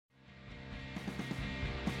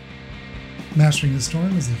Mastering the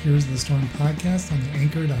Storm is the Heroes of the Storm podcast on the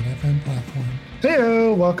Anchor.fm platform.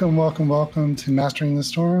 Heyo, welcome to Mastering the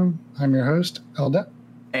Storm. I'm your host, Elda.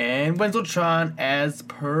 And Wenzeltron, as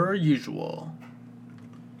per usual.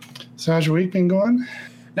 So how's your week been going?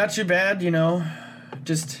 Not too bad,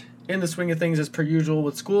 just in the swing of things as per usual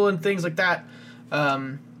with school and things like that. We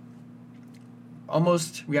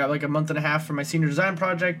got like a month and a half for my senior design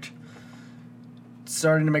project.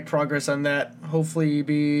 Starting to make progress on that. Hopefully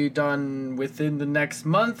be done within the next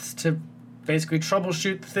month to basically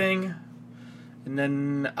troubleshoot the thing. And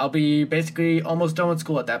then I'll be basically almost done with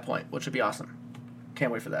school at that point, which would be awesome. Can't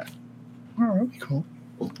wait for that. Oh, that'd be cool.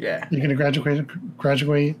 Yeah. You're going to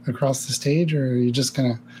graduate across the stage, or are you just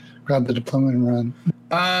going to grab the diploma and run?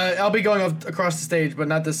 I'll be going across the stage, but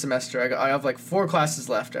not this semester. I have like 4 classes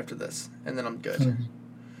left after this, and then I'm good. Okay.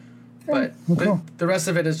 But cool. the rest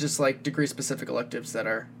of it is just like degree-specific electives that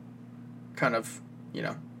are kind of,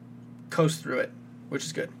 coast through it, which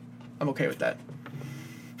is good. I'm okay with that.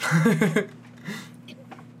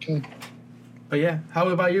 Okay. But yeah, how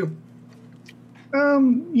about you?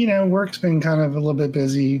 Work's been kind of a little bit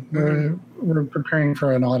busy. Mm-hmm. We're preparing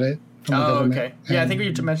for an audit from the government. Okay. Yeah, I think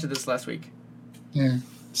you mentioned this last week. Yeah.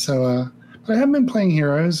 So, but I have been playing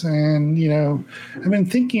Heroes, and, I've been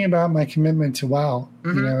thinking about my commitment to WoW.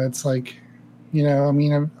 Mm-hmm. It's like,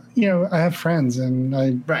 I have friends, and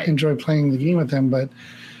I enjoy playing the game with them, but,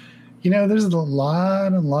 there's a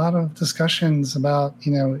lot of discussions about,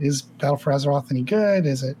 is Battle for Azeroth any good?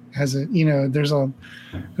 There's a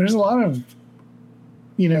lot of,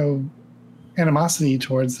 animosity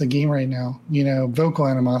towards the game right now, vocal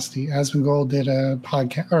animosity. Asmongold did a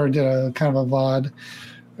podcast, or did a kind of a VOD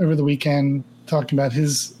over the weekend talking about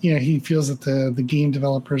his, he feels that the game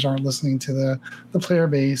developers aren't listening to the player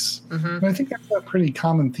base. Mm-hmm. And I think that's a pretty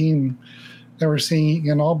common theme that we're seeing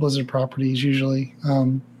in all Blizzard properties usually.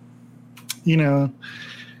 And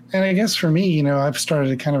I guess for me, I've started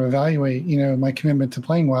to kind of evaluate, my commitment to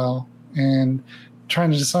playing WoW and trying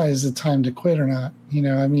to decide, is it time to quit or not?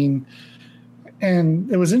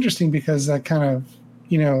 And it was interesting because that kind of,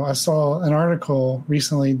 I saw an article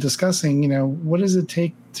recently discussing, what does it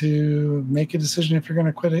take to make a decision if you're going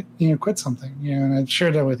to quit it, quit something, and I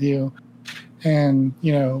shared that with you. And,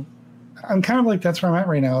 I'm kind of like, that's where I'm at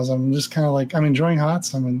right now, is I'm just kind of like, I'm enjoying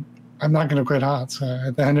HOTS. I'm not going to quit HOTS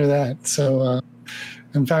at the end of that. So,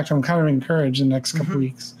 in fact, I'm kind of encouraged in the next couple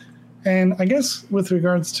weeks. And I guess with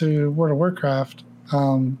regards to World of Warcraft,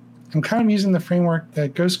 I'm kind of using the framework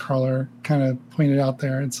that Ghostcrawler kind of pointed out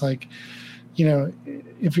there. It's like,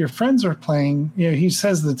 if your friends are playing, he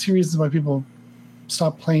says the 2 reasons why people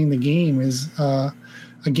stop playing the game is a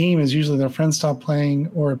game is usually their friends stop playing,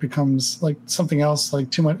 or it becomes like something else, like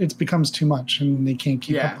too much. It becomes too much and they can't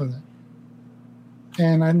keep up with it.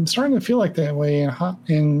 And I'm starting to feel like that way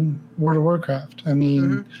in World of Warcraft. I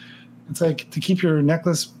mean, it's like, to keep your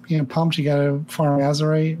necklace, pumped, you got to farm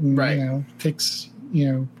Azerite, and it takes,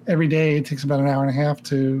 every day it takes about an hour and a half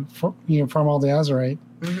to farm all the Azerite.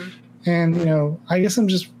 And I guess I'm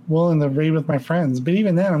just willing to raid with my friends, but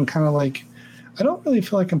even then I'm kind of like, I don't really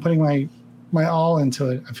feel like I'm putting my all into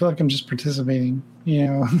it. I feel like I'm just participating,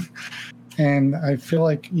 and I feel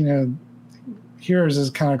like Heroes is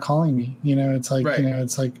kind of calling me. It's like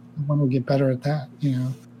it's like I want to get better at that.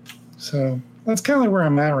 So that's kind of like where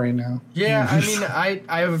I'm at right now. Yeah, I mean, I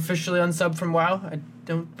have officially unsubbed from WoW. I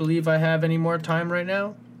don't believe I have any more time right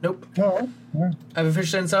now. Nope. Oh, yeah. I've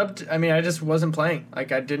officially unsubbed. I mean, I just wasn't playing.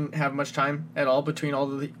 Like, I didn't have much time at all between all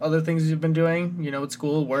the other things you've been doing, with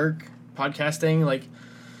school, work, podcasting. Like,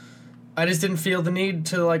 I just didn't feel the need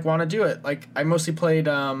to, want to do it. Like, I mostly played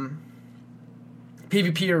PvP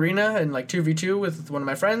Arena and, 2v2 with one of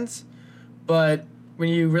my friends. But when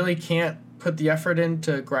you really can't put the effort in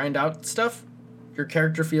to grind out stuff, your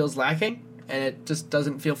character feels lacking, and it just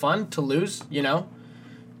doesn't feel fun to lose,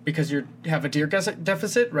 because you have a tier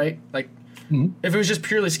deficit, right? If it was just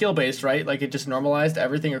purely skill-based, right? Like, it just normalized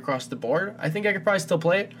everything across the board, I think I could probably still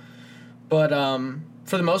play it. But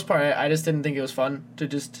for the most part, I just didn't think it was fun to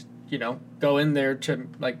just, go in there to,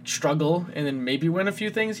 struggle and then maybe win a few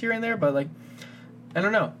things here and there. But, I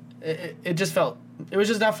don't know. It just felt... It was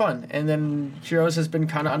just not fun. And then Heroes has been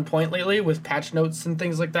kind of on point lately with patch notes and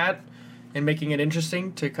things like that, and making it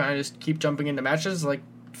interesting to kind of just keep jumping into matches,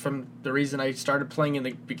 from the reason I started playing in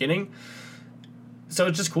the beginning. So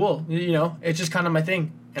it's just cool, it's just kind of my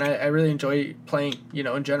thing, and I really enjoy playing,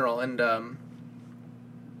 in general. And I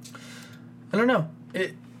don't know,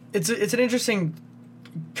 it's an interesting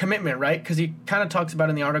commitment, right? Because he kind of talks about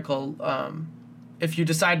in the article, if you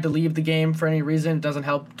decide to leave the game for any reason, it doesn't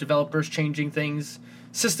help developers changing things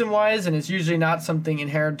system-wise, and it's usually not something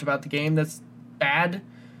inherent about the game that's bad.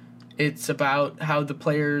 It's about how the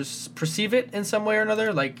players perceive it in some way or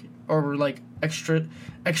another,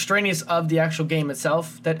 extraneous of the actual game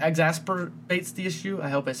itself that exacerbates the issue. I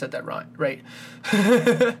hope I said that right.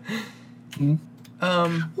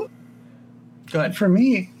 Go ahead. For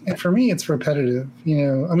me, it's repetitive. I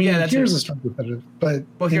mean, Heroes is repetitive, but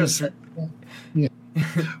Heroes. Yeah.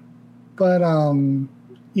 But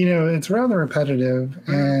it's rather repetitive,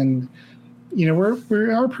 and we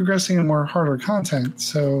are progressing in more harder content.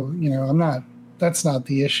 So that's not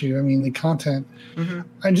the issue. I mean, the content. Mm-hmm.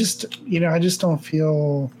 I just don't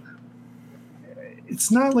feel. It's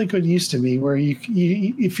not like it used to be, where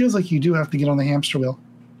it feels like you do have to get on the hamster wheel,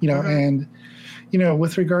 Mm-hmm. and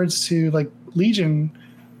with regards to like Legion,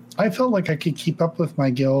 I felt like I could keep up with my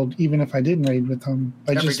guild even if I didn't raid with them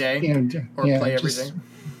by every just day, or play everything.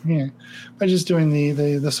 Yeah, by just doing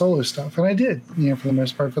the solo stuff, and I did, for the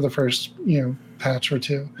most part, for the first patch or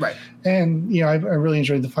two. Right. And I really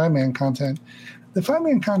enjoyed the 5-man content. The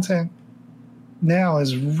 5-man content now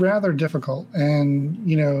is rather difficult, and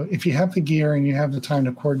if you have the gear and you have the time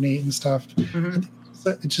to coordinate and stuff, Mm-hmm.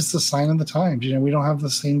 it's just a sign of the times. We don't have the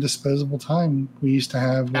same disposable time we used to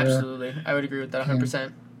have. Absolutely, I would agree with that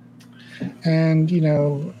 100%. And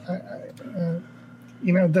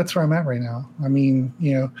that's where I'm at right now. I mean,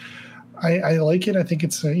 I like it. I think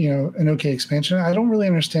it's an okay expansion. I don't really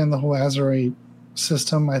understand the whole Azeroth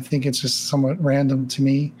system. I think it's just somewhat random to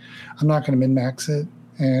me. I'm not going to min-max it,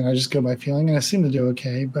 and I just go by feeling, and I seem to do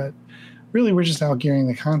okay. But really, we're just out gearing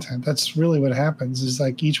the content. That's really what happens. Is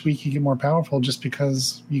like each week you get more powerful just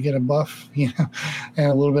because you get a buff, and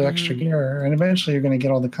a little bit extra gear, and eventually you're going to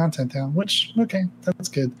get all the content down. Which, okay, that's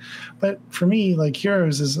good. But for me, like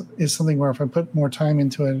Heroes is something where if I put more time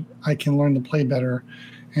into it, I can learn to play better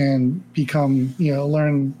and become,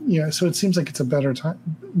 learn. So it seems like it's a better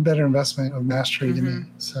investment of mastery to me.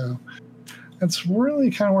 So that's really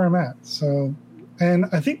kind of where I'm at. So. And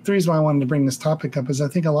I think the reason why I wanted to bring this topic up is I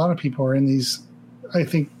think a lot of people are in these. I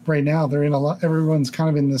think right now they're in a lot. Everyone's kind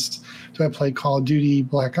of in this. Do I play Call of Duty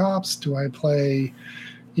Black Ops? Do I play,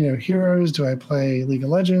 Heroes? Do I play League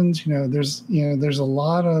of Legends? There's a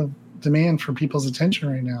lot of demand for people's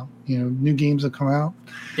attention right now. New games have come out.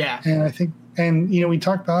 Yeah. And I think, we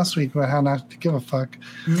talked last week about how not to give a fuck.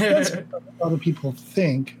 That's what other people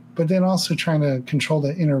think, but then also trying to control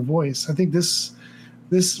the inner voice. I think this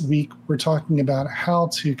week we're talking about how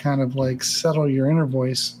to kind of like settle your inner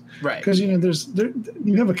voice, right? Because you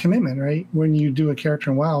have a commitment, right? When you do a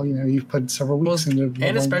character in WoW, you've put several weeks into,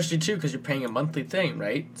 and especially too because you're paying a monthly thing,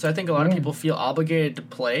 right? So I think a lot of people feel obligated to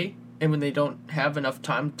play, and when they don't have enough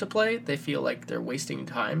time to play, they feel like they're wasting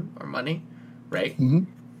time or money, right? Mm-hmm.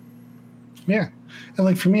 Yeah, and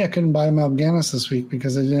like for me, I couldn't buy Mal'Ganis this week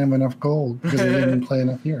because I didn't have enough gold because I didn't play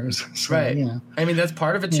enough Heroes. So, right. I mean, that's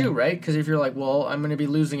part of it too, right? Because if you're like, well, I'm going to be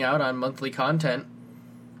losing out on monthly content,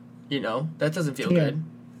 that doesn't feel good.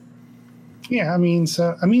 Yeah, I mean,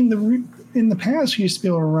 in the past, you used to be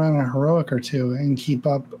able to run a heroic or two and keep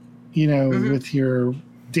up, with your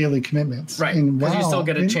daily commitments. Right. Because you still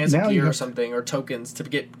get a chance of gear or something, or tokens to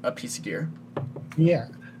get a piece of gear. Yeah.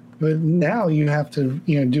 But now you have to,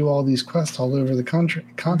 do all these quests all over the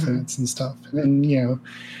continents and stuff. And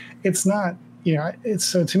it's not, it's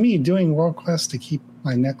so to me, doing world quests to keep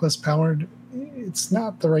my necklace powered, it's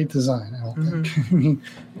not the right design, I don't think. I mean,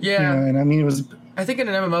 yeah. And I mean, it was. I think in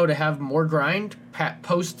an MMO to have more grind,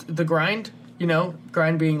 post the grind,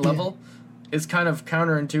 grind being level, is kind of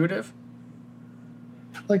counterintuitive.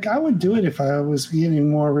 Like, I would do it if I was getting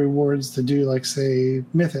more rewards to do, like, say,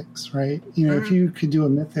 mythics, right? If you could do a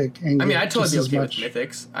mythic and I totally be okay with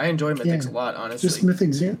mythics. I enjoy mythics a lot, honestly. Just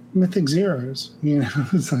mythic zeros.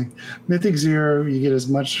 It's like mythic zero, you get as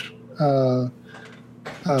much AP.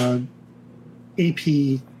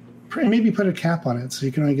 Maybe put a cap on it so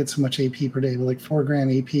you can only get so much AP per day, but like 4 grand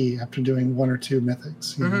AP after doing 1 or 2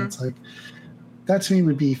 mythics. It's like. That to me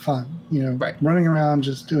would be fun, right. Running around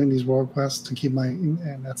just doing these world quests to keep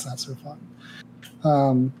and that's not so fun.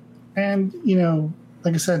 And,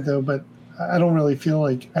 like I said, though, but I don't really feel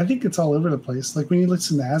like, I think it's all over the place. Like when you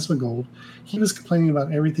listen to Asmongold, he was complaining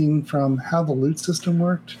about everything from how the loot system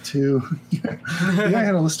worked to, the guy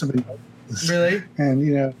had a list of it. Really?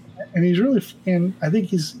 And, and he's really, and I think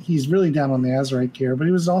he's really down on the Azeroth gear, but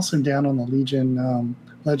he was also down on the Legion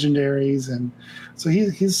legendaries. And so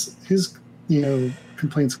his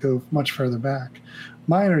complaints go much further back.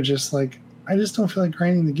 Mine are just like, I just don't feel like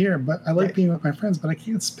grinding the gear, but I like being with my friends, but I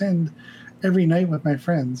can't spend every night with my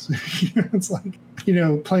friends. It's like,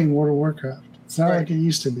 playing World of Warcraft. It's not like it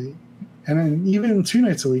used to be. And then even 2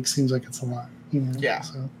 nights a week seems like it's a lot. Yeah.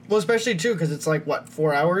 So. Well, especially too, because it's like,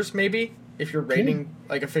 4 hours maybe? If you're raiding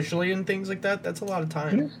like officially and things like that, that's a lot of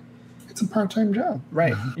time. it's a part-time job.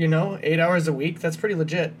 Right. 8 hours a week, that's pretty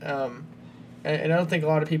legit. And I don't think a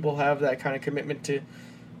lot of people have that kind of commitment to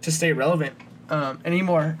stay relevant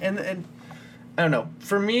anymore. And I don't know.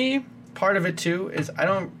 For me, part of it too is I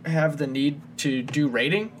don't have the need to do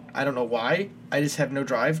rating. I don't know why. I just have no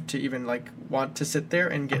drive to even want to sit there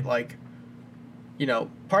and get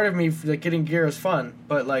part of me getting gear is fun,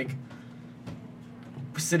 but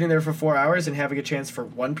sitting there for 4 hours and having a chance for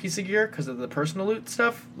one piece of gear because of the personal loot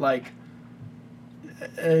stuff,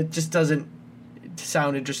 it just doesn't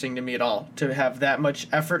sound interesting to me at all to have that much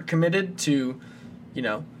effort committed to,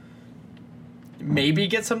 maybe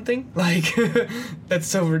get something. That's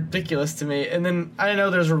so ridiculous to me. And then I know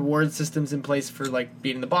there's reward systems in place for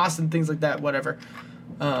beating the boss and things like that, whatever.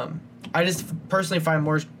 I just personally find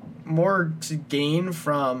more to gain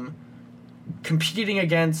from competing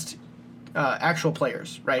against actual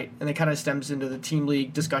players, right? And it kind of stems into the team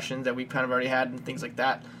league discussions that we kind of already had and things like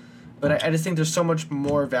that. But I just think there's so much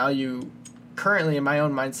more value currently in my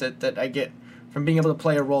own mindset that I get from being able to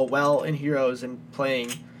play a role well in Heroes and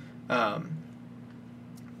playing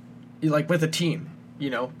with a team,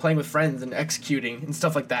 playing with friends and executing and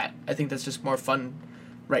stuff like that. I think that's just more fun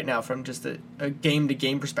right now from just a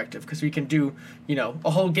game-to-game perspective, because we can do,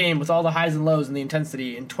 a whole game with all the highs and lows and the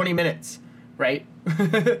intensity in 20 minutes, right?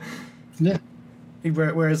 Yeah.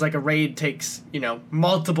 Whereas a raid takes,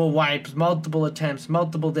 multiple wipes, multiple attempts,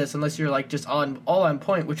 multiple this, unless you're just all on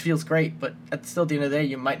point, which feels great, but at the end of the day,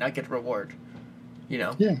 you might not get a reward,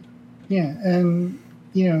 Yeah. Yeah. And,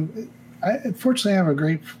 fortunately I have a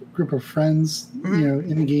great group of friends,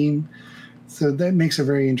 in the game. So that makes it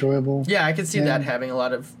very enjoyable. Yeah, I can see that having a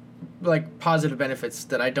lot of positive benefits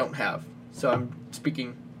that I don't have. So I'm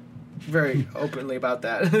speaking very openly about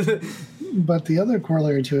that. But the other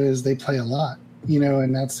corollary to it is they play a lot,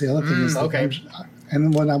 and that's the other thing. Okay.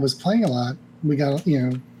 And when I was playing a lot, we got,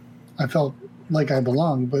 I felt like I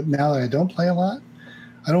belonged. But now that I don't play a lot,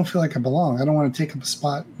 I don't feel like I belong. I don't want to take up a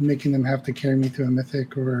spot, making them have to carry me through a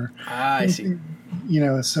mythic or. I see.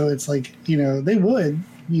 So it's they would.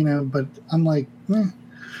 But I'm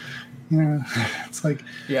it's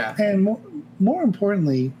yeah. And more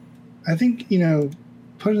importantly, I think,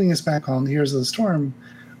 putting this back on Heroes of the Storm,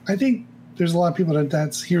 I think there's a lot of people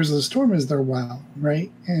that's Heroes of the Storm is their WoW, right?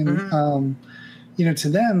 And, to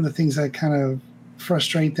them, the things that kind of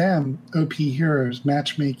frustrate them, OP heroes,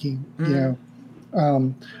 matchmaking,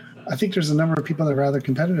 I think there's a number of people that are rather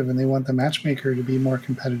competitive and they want the matchmaker to be more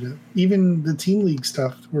competitive. Even the team league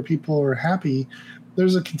stuff where people are happy,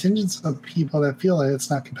 there's a contingent of people that feel that it's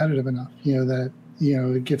not competitive enough, that,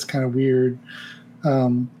 it gets kind of weird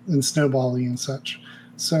and snowballing and such.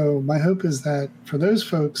 So my hope is that for those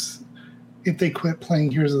folks, if they quit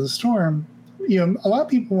playing Heroes of the Storm, a lot of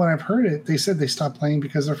people, when I've heard it, they said they stopped playing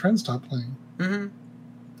because their friends stopped playing.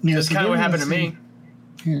 Mm-hmm. That's kind of what happened to me.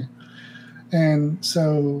 Yeah. And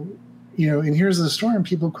so, in Heroes of the Storm,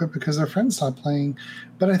 people quit because their friends stopped playing.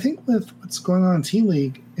 But I think with what's going on in Team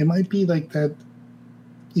League, it might be that,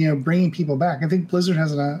 bringing people back. I think Blizzard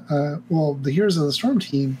has the Heroes of the Storm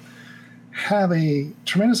team have a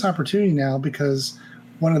tremendous opportunity now because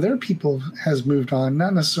one of their people has moved on,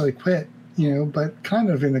 not necessarily quit, but kind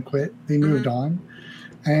of in a quit. They moved on.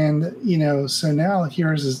 And, so now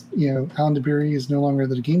Heroes is, Alan DeBerry is no longer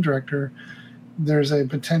the game director. There's a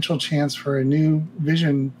potential chance for a new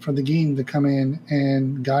vision for the game to come in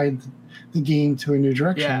and guide the game to a new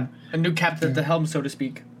direction. Yeah, a new captain at the helm, so to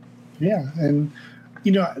speak. Yeah, and,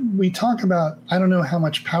 we talk about, I don't know how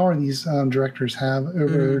much power these directors have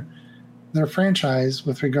over their franchise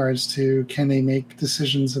with regards to can they make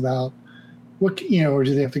decisions about what, or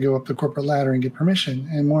do they have to go up the corporate ladder and get permission?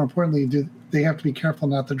 And more importantly, do they have to be careful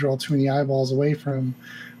not to draw too many eyeballs away from,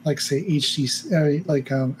 say,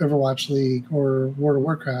 Overwatch League or World of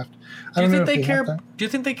Warcraft? Do you think they care? Do you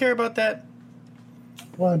think they care about that?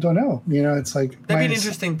 Well, I don't know. It's that'd be an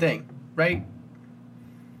interesting thing, right?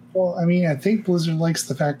 Well, I mean, I think Blizzard likes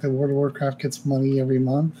the fact that World of Warcraft gets money every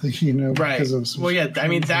month, right? Because of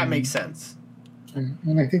that makes sense.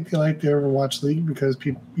 And I think they like the Overwatch League because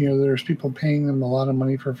people, there's people paying them a lot of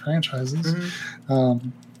money for franchises.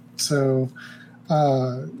 So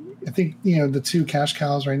I think the two cash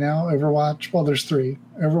cows right now, Overwatch. Well, there's three: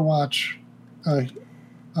 Overwatch, World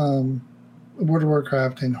of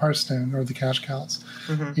Warcraft, and Hearthstone are the cash cows,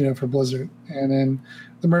 for Blizzard. And then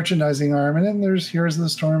the merchandising arm, and then there's Heroes of the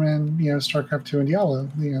Storm and StarCraft 2 and Diablo,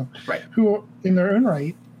 right, who in their own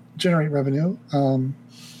right generate revenue.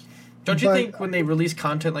 Don't you think when they release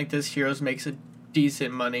content like this, Heroes makes a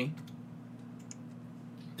decent money?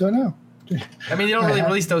 Don't know. I mean, they don't really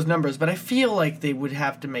release those numbers, but I feel like they would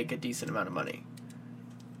have to make a decent amount of money.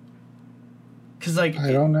 Because, like,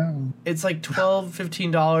 I don't know. it's like $12,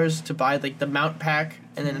 $15 to buy, like, the mount pack,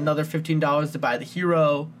 and then another $15 to buy the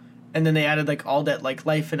hero, and then they added, like, all that, like,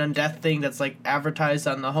 life and undeath thing that's, like, advertised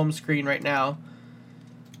on the home screen right now.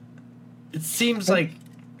 It seems like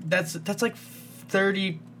that's like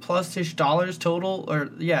 $30+-ish total, or,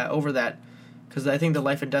 yeah, over that. Because I think the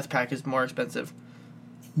life and death pack is more expensive.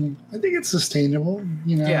 I think it's sustainable.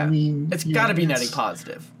 You know, Yeah. I mean, It's got to be netting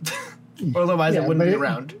positive. Or otherwise it wouldn't be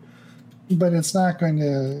around. But it's not going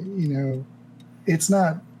to, you know, it's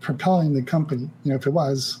not propelling the company. You know, if it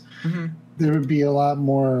was, there would be a lot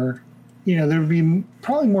more, you know, there would be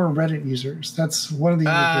probably more Reddit users. That's one of the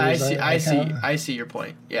indicators. I see your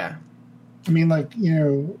point. Yeah. I mean, like, you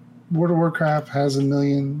know, World of Warcraft has 1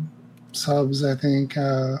 million subs, I think.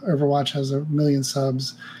 Overwatch has 1 million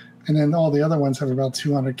subs. And then all the other ones have about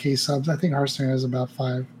 200K subs. I think Hearthstone has about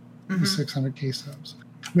 600K subs.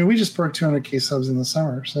 I mean, we just broke 200K subs in the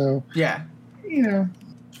summer. So, yeah, you know,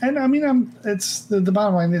 and I mean, it's the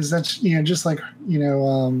bottom line is that, you know, just like,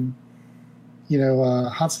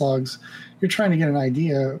 Hot Slogs, you're trying to get an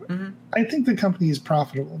idea. I think the company is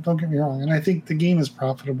profitable. Don't get me wrong. And I think the game is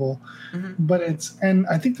profitable, but and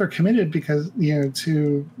I think they're committed because, you know,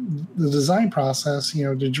 to the design process, you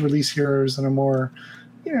know, to release heroes in a more,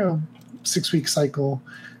 you know, 6-week cycle,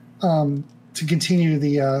 to continue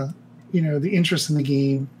the, you know, the interest in the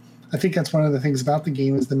game. I think that's one of the things about the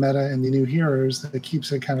game is the meta and the new heroes that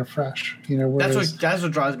keeps it kind of fresh. You know, whereas, that's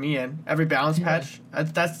what draws me in. Every balance patch,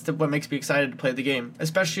 that's what makes me excited to play the game.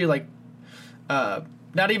 Especially like,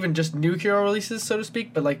 not even just new hero releases, so to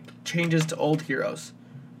speak, but like changes to old heroes.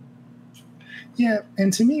 Yeah,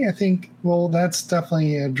 and to me, I think, well, that's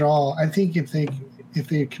definitely a draw. I think if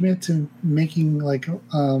they commit to making like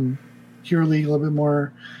Hero League a little bit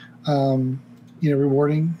more, you know,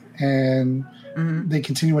 rewarding, and they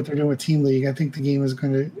continue what they're doing with Team League, I think the game is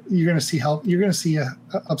you're going to see a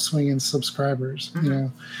upswing in subscribers. You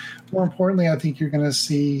know, more importantly, I think you're going to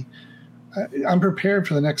see. I'm prepared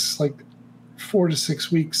for the next like 4 to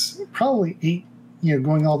 6 weeks, probably 8. You know,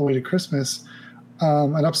 going all the way to Christmas.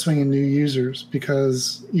 An upswing in new users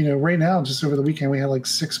because, you know, right now, just over the weekend, we had like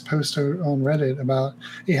 6 posts on Reddit about,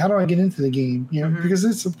 hey, how do I get into the game? You know, because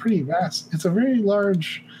it's it's a very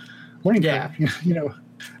large learning curve, you know.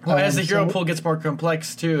 Well, as the hero pool gets more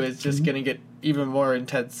complex too, it's just going to get even more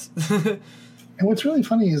intense. And what's really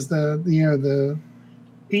funny is the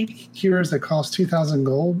 8 heroes that cost 2,000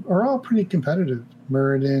 gold are all pretty competitive.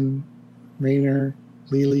 Muradin, Raynor,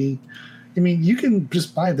 Lily. I mean, you can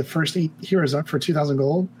just buy the first 8 heroes up for 2,000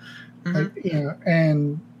 gold, you know,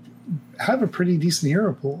 and have a pretty decent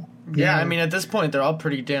hero pool. Yeah, I mean, at this point, they're all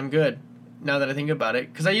pretty damn good. Now that I think about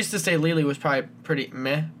it, because I used to say Lily was probably pretty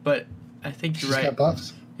meh, but I think you're right. She's got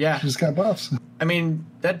buffs. Yeah, she's got buffs. I mean,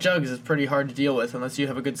 that Jugs is pretty hard to deal with unless you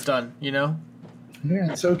have a good stun, you know.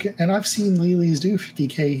 Yeah, it's okay. And I've seen Lilies do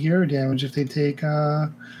 50k hero damage if they take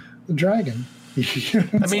the dragon.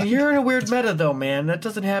 I mean, you're in a weird meta, though, man. That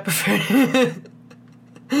doesn't happen.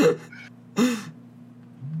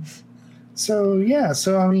 So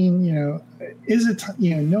I mean, you know, is it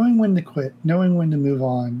you know, knowing when to quit, knowing when to move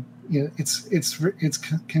on? You know, it's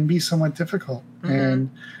can be somewhat difficult. And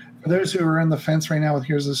for those who are on the fence right now with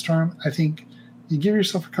Heroes of the Storm, I think you give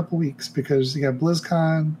yourself a couple weeks because you got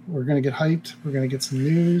BlizzCon. We're going to get hyped. We're going to get some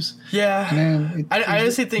news. Yeah, and then I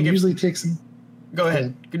honestly think it usually takes some. Go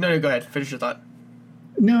ahead. No, go ahead. Finish your thought.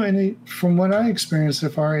 No, and from what I experienced so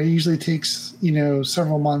far, it usually takes, you know,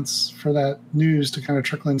 several months for that news to kind of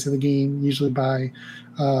trickle into the game. Usually by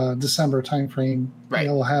December timeframe, right,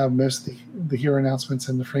 they'll have most of the hero announcements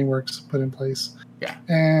and the frameworks put in place. Yeah,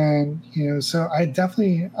 and you know, so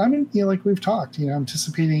like we've talked, you know,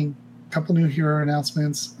 anticipating a couple new hero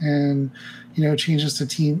announcements and, you know, changes to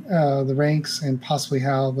team the ranks and possibly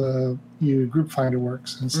how the group finder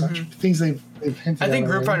works and such things they've hinted. I think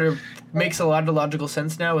group already. finder makes a lot of logical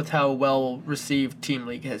sense now with how well received Team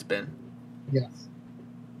League has been. Yes,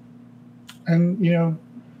 and you know,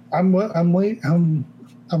 I'm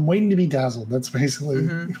waiting to be dazzled. That's basically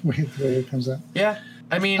the way it comes out. Yeah,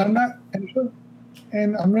 I mean,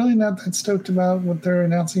 and I'm really not that stoked about what they're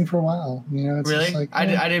announcing for WoW. You know, it's really, just like, I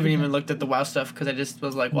didn't even looked at the WoW stuff because I just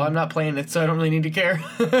was like, well, I'm not playing it, so I don't really need to care.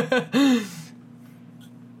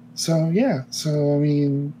 So I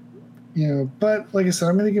mean, you know, but like I said,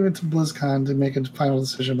 I'm going to give it to BlizzCon to make a final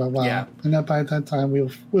decision about WoW. Yeah. And that by that time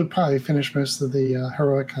we'll probably finish most of the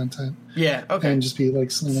heroic content. Yeah. Okay. And just be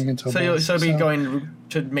like slamming into a boss. So be going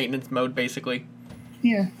to maintenance mode basically.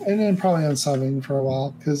 Yeah, and then probably unsubbing for a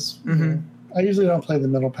while because I usually don't play the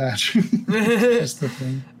middle patch. That's the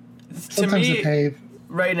thing. To me,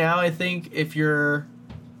 right now, I think if you're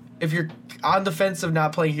if you're on the fence of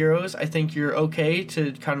not playing Heroes, I think you're okay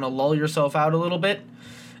to kind of lull yourself out a little bit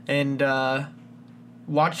and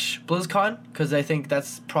watch BlizzCon, because I think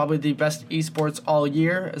that's probably the best esports all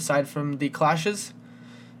year, aside from the clashes.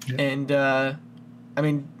 Yeah. And I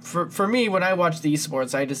mean, for me, when I watch the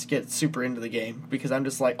esports, I just get super into the game, because I'm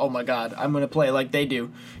just like, oh my god, I'm gonna play like they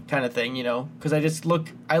do, kind of thing, you know? Because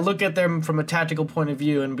I look at them from a tactical point of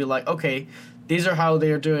view and be like, okay, these are how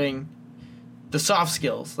they are doing the soft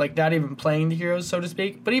skills, like not even playing the heroes, so to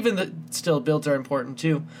speak. But even still, builds are important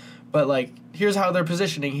too. But like, here's how they're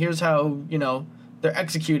positioning. Here's how, you know, they're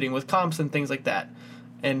executing with comps and things like that.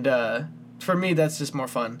 And for me, that's just more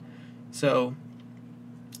fun. So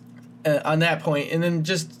on that point, and then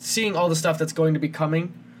just seeing all the stuff that's going to be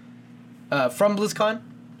coming from BlizzCon,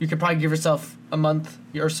 you could probably give yourself a month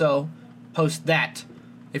or so post that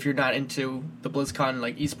if you're not into the BlizzCon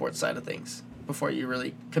like esports side of things before you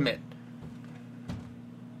really commit.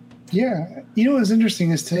 Yeah, you know what's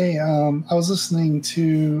interesting is today I was listening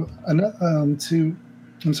to a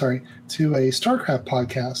StarCraft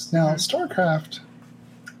podcast. Now, StarCraft,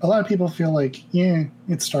 a lot of people feel like, yeah,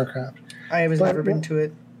 it's StarCraft. I have never been to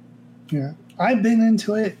it. Yeah, I've been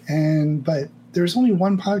into it, but there's only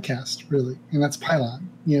one podcast really, and that's Pylon.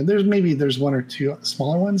 You know, there's one or two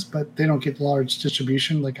smaller ones, but they don't get large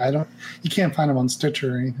distribution. Like you can't find them on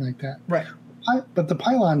Stitcher or anything like that. Right. But the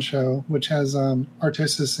Pylon show, which has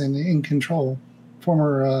Artistus and In Control,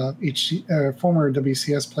 former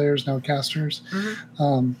WCS players, now casters.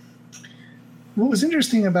 Mm-hmm. What was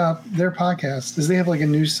interesting about their podcast is they have like a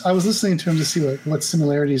new. I was listening to them to see what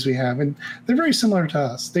similarities we have, and they're very similar to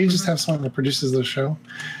us. They just have someone that produces the show,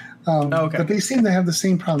 okay. But they seem to have the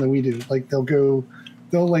same problem that we do. Like they'll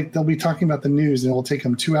be talking about the news, and it'll take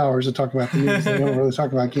them 2 hours to talk about the news. They don't really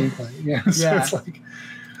talk about gameplay. Yeah, so it's like.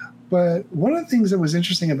 But one of the things that was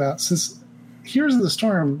interesting about, since Heroes of the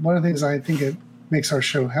Storm, one of the things I think it makes our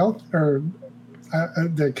show health, or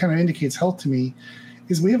that kind of indicates health to me,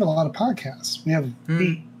 is we have a lot of podcasts. We have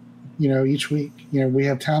 8, each week. You know, we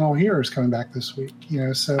have Town Hall Heroes coming back this week. You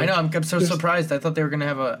know, so I know I'm so surprised. I thought they were going to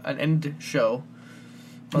have an end show.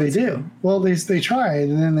 They did. Well, they tried,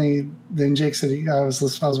 and then Jake said I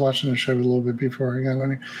was watching the show a little bit before I got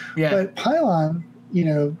on here. Yeah, but Pylon. You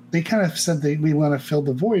know, they kind of said we want to fill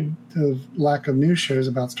the void of lack of news shows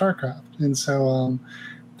about StarCraft. And so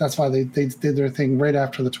that's why they did their thing right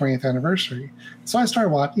after the 20th anniversary. So I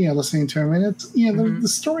started listening to them, and it's, the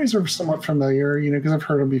stories are somewhat familiar, because I've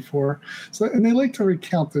heard them before. So, and they like to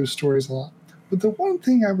recount those stories a lot. But the one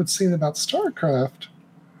thing I would say about StarCraft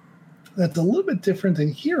that's a little bit different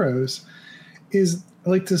than Heroes is,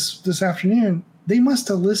 like this afternoon, they must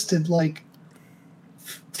have listed like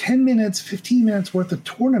 10 minutes, 15 minutes worth of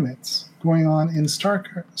tournaments going on in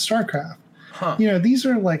StarCraft. Huh. These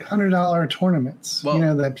are like $100 tournaments,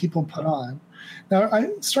 Whoa. That people put on. Now,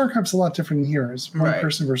 StarCraft's a lot different than Heroes. One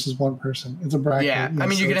person versus one person. It's a bracket. Yeah, I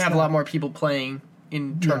mean, you're going to have a lot more people playing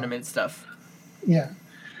in tournament stuff. Yeah.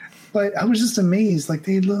 But I was just amazed. Like,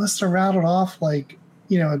 they must have rattled off, like,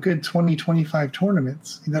 a good 20, 25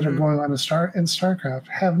 tournaments that are going on in StarCraft.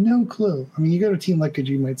 Have no clue. I mean, you go to Team Liquid,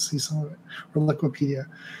 you might see some of it, or Liquipedia.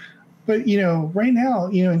 But, right now,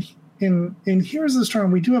 in Heroes of the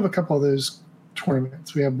Storm, we do have a couple of those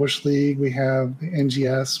tournaments. We have Bush League, we have the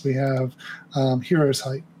NGS, we have Heroes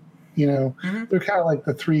Hype. They're kind of like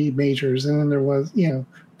the 3 majors. And then there was,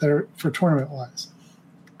 that are for tournament-wise.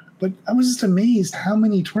 But I was just amazed how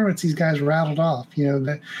many tournaments these guys rattled off,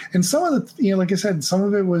 and some of the, like I said, some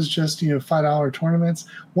of it was just, $5 tournaments.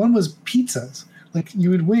 One was pizzas. Like,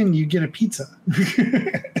 you would win, you get a pizza.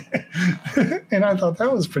 And I thought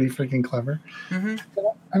that was pretty freaking clever. Mm-hmm.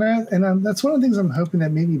 And that's one of the things I'm hoping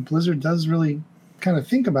that maybe Blizzard does really kind of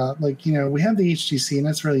think about. Like, we have the HGC, and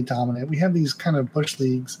that's really dominant. We have these kind of Bush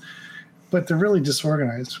leagues, but they're really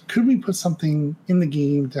disorganized. Could we put something in the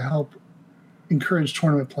game to help encourage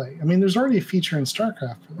tournament play? I mean, there's already a feature in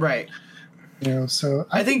StarCraft, right? So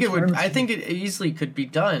I think it would. I think it easily could be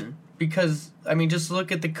done, because I mean, just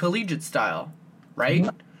look at the collegiate style, right?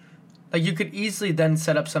 Mm-hmm. Like, you could easily then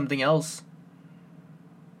set up something else.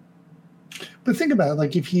 But think about it,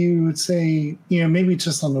 like, if you would say, maybe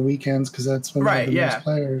just on the weekends, because that's when we have the most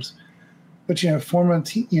players. But form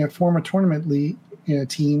a tournament league,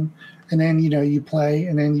 team, and then you play,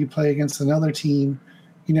 and then you play against another team.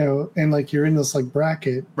 And like you're in this like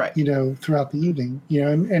bracket, right? Throughout the evening,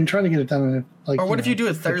 and try to get it done in like. Or what if you do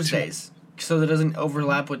it Thursdays, so that doesn't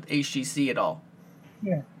overlap with HGC at all?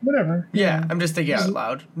 Yeah, whatever. Yeah, I'm just thinking out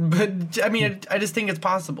loud, but I mean, I just think it's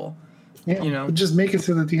possible. Yeah, but just make it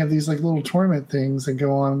so that you have these like little tournament things that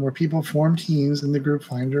go on where people form teams in the group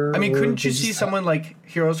finder. I mean, couldn't you see someone like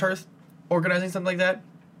Heroes Hearth organizing something like that?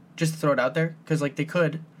 Just to throw it out there, because like they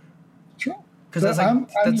could. Sure. Because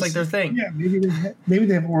that's like their thing. Yeah, maybe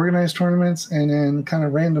they have organized tournaments and then kind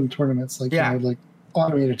of random tournaments, like like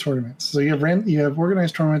automated tournaments. So you have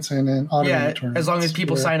organized tournaments and then automated tournaments. As long as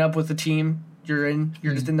people sign up with the team you're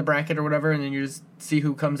just in the bracket or whatever, and then you just see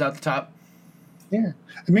who comes out the top. Yeah,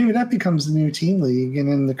 and maybe that becomes the new team league, and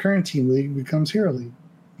then the current team league becomes Hero League.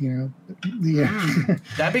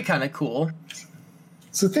 That'd be kind of cool.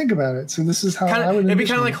 So think about it. So this is how I would. It'd be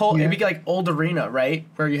kind of like it'd be like old Arena, right?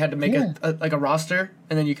 Where you had to make a roster,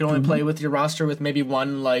 and then you could only play with your roster with maybe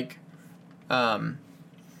one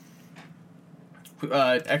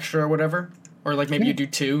extra or whatever, or like maybe you do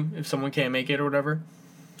two if someone can't make it or whatever.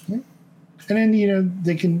 Yeah. And then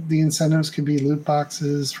the incentives could be loot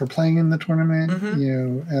boxes for playing in the tournament.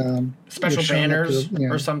 Special banners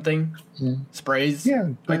or something. Yeah. Sprays. Yeah,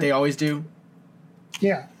 like they always do.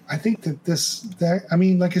 Yeah. I think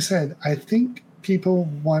like I said, I think people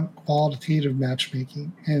want qualitative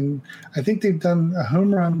matchmaking, and I think they've done a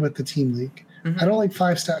home run with the team league. I don't like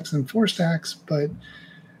 5 stacks and 4 stacks, but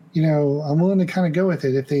I'm willing to kind of go with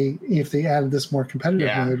it if they added this more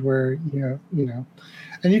competitive mode where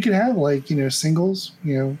and you can have singles,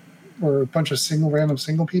 or a bunch of random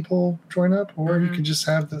single people join up, or you could just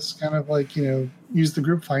have this kind of use the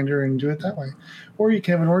group finder and do it that way, or you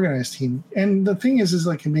can have an organized team. And the thing is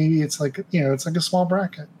maybe it's it's like a small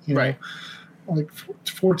bracket, right? Like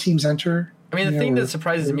 4 teams enter. I mean, the thing that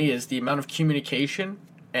surprises me is the amount of communication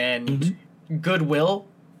and goodwill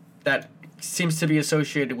that seems to be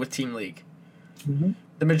associated with Team League.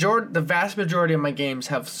 The vast majority of my games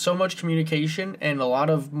have so much communication and a lot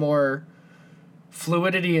of more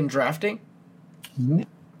fluidity in drafting,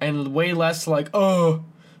 and way less I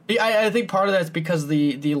think part of that's because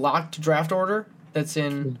the locked draft order that's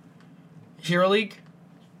in Hero League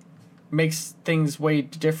makes things way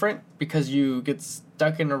different, because you get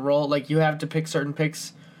stuck in a role, like you have to pick certain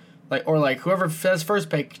picks, or whoever says first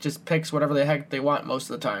pick just picks whatever the heck they want most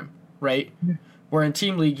of the time, right? Where in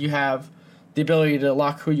Team League you have the ability to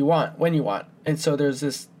lock who you want when you want, and so there's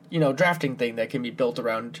this drafting thing that can be built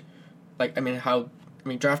around,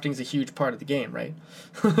 drafting is a huge part of the game, right?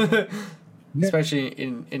 Especially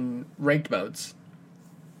in ranked modes.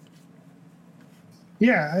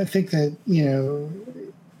 Yeah, I think that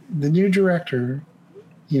the new director,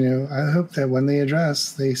 I hope that when they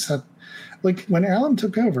set, when Alan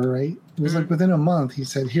took over, right? It was within a month he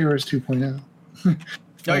said Heroes 2.0.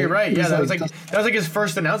 No, you're right. Yeah, that was his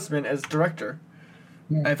first announcement as director,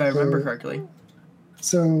 if I remember correctly.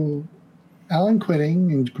 So, Alan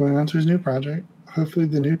quitting and going on to his new project. Hopefully,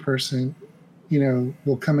 the new person,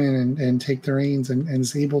 will come in and take the reins and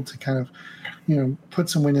is able to kind of, put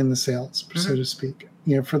some wind in the sails, so to speak,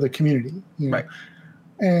 for the community. Right.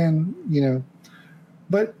 And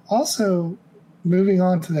but also moving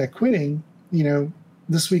on to that quitting.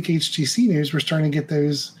 This week HGC news, we're starting to get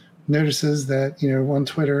those notices that on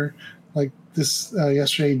Twitter, like this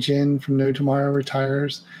yesterday, Jin from No Tomorrow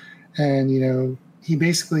retires, and he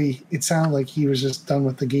basically, it sounded like he was just done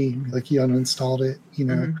with the game, like he uninstalled it.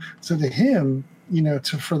 So to him,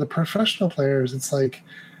 for the professional players, it's like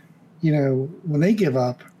when they give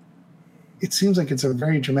up, it seems like it's a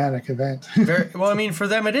very dramatic event. For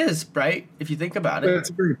them it is, right? If you think about it, it's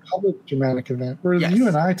a very public dramatic event. Whereas you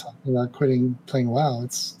and I talking about playing WoW,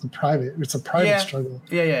 it's a private struggle.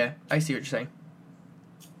 Yeah. I see what you're saying.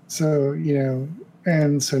 So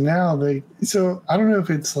and so now I don't know if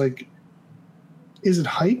it's is it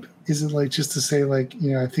hype? Is it just to say I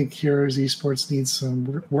think Heroes Esports needs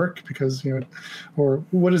some work because or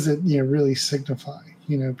what does it really signify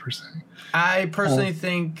per se? I personally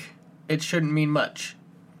think it shouldn't mean much,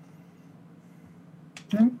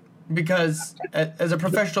 because as a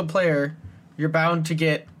professional player, you're bound to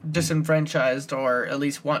get disenfranchised or at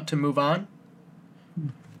least want to move on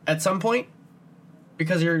at some point,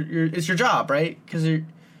 because it's your job, right? Because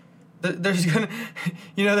there's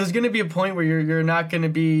gonna be a point where you're not gonna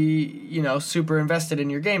be super invested in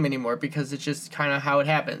your game anymore, because it's just kind of how it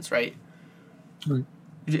happens, right?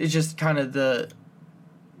 It's just kind of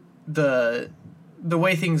the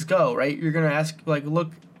way things go, right? You're gonna ask,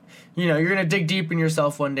 look, you're gonna dig deep in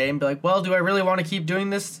yourself one day and be like, well, do I really want to keep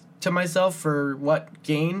doing this to myself for what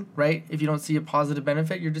gain, right? If you don't see a positive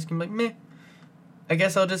benefit, you're just gonna be like, meh, I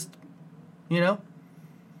guess I'll just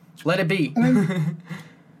let it be.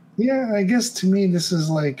 Yeah, I guess to me this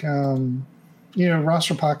is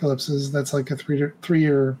roster apocalypses. That's like a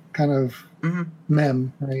 3-year kind of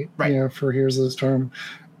mem, right? For Heroes of the Storm.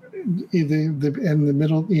 In the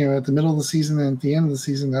middle, at the middle of the season and at the end of the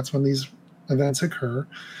season, that's when these events occur,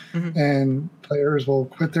 and players will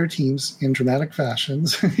quit their teams in dramatic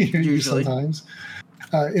fashions, usually sometimes.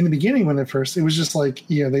 in the beginning when it was just like,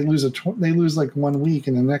 they lose like 1 week,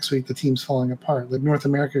 and the next week the team's falling apart. Like North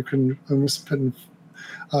America couldn't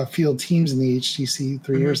field teams in the HTC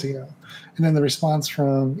 3 years ago. And then the response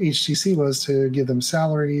from HTC was to give them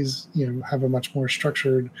salaries, have a much more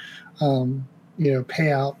structured,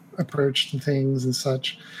 payout approach to things and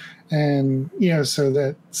such. And, so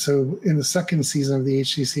in the second season of the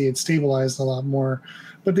HTC, it stabilized a lot more,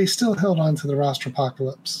 but they still held on to the roster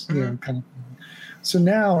apocalypse, kind of thing. So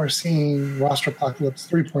now we're seeing roster apocalypse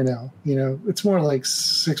 3.0. It's more like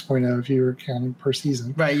 6.0 if you were counting per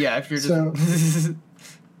season. Right, yeah. If you're So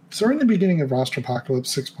we're in the beginning of roster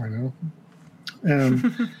apocalypse 6.0.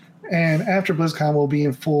 And after BlizzCon, we'll be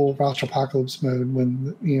in full roster apocalypse mode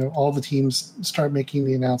when all the teams start making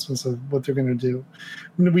the announcements of what they're going to do.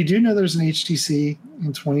 We do know there's an HTC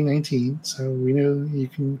in 2019, so we know you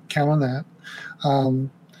can count on that.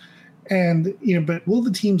 But will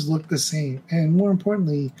the teams look the same? And more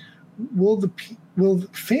importantly, will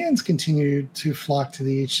fans continue to flock to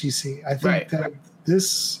the HTC? I think that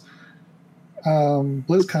this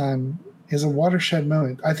BlizzCon is a watershed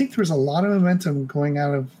moment. I think there was a lot of momentum going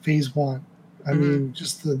out of phase 1. I mean,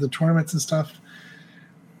 just the tournaments and stuff.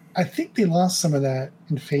 I think they lost some of that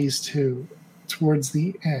in phase 2 towards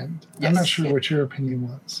the end. Yes. I'm not sure what your opinion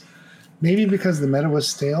was. Maybe because the meta was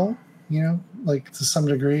stale, like to some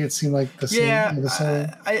degree, it seemed like the same.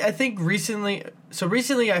 Yeah, I think recently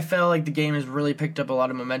I felt like the game has really picked up a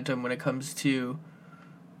lot of momentum when it comes to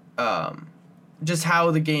just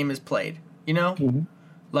how the game is played,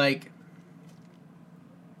 Like,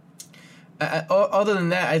 other than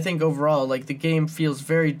that, I think overall, like, the game feels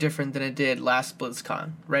very different than it did last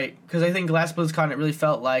BlizzCon, right? Because I think last BlizzCon it really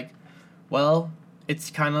felt like, well, it's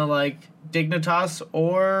kind of like Dignitas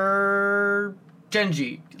or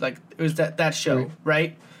Genji. Like, it was that show,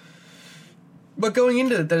 right? But going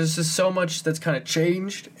into it, there's just so much that's kind of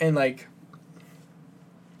changed, and, like,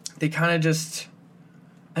 they kind of just,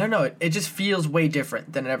 I don't know, it just feels way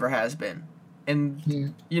different than it ever has been.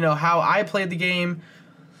 And, how I played the game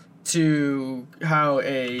to how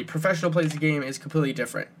a professional plays the game is completely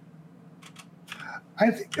different.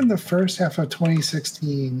 I think in the first half of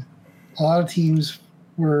 2016, a lot of teams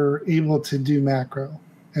were able to do macro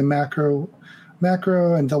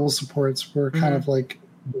and double supports were kind of like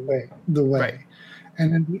the way. Right.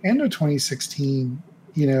 And at the end of 2016,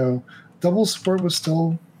 double support was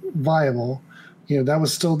still viable. That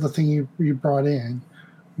was still the thing you brought in,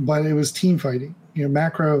 but it was team fighting.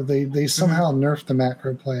 Macro, they somehow nerfed the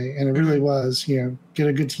macro play, and it really was, get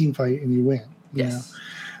a good team fight and you win. Yes.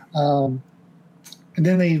 And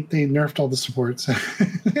then they nerfed all the supports,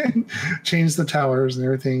 changed the towers and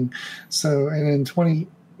everything. So, and in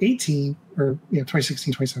 2018, or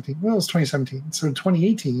 2016, 2017, well, it was 2017. So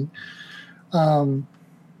 2018,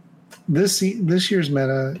 this year's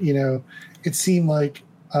meta, it seemed like,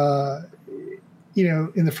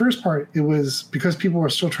 in the first part, it was because people were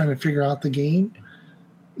still trying to figure out the game,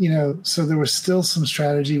 so there was still some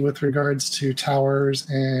strategy with regards to towers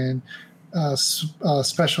and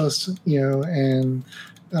specialists, and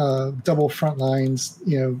double front lines,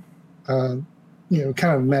 kind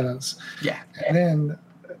of metas. Yeah. And then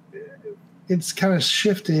it's kind of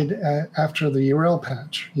shifted after the URL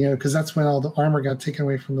patch, because that's when all the armor got taken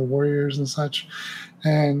away from the warriors and such.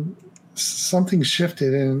 And something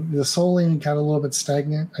shifted, and the soling got a little bit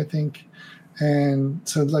stagnant, I think. And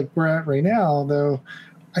so, like we're at right now, though,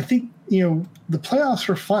 I think the playoffs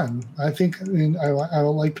were fun. I think I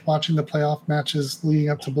liked watching the playoff matches leading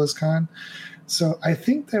up to BlizzCon. So I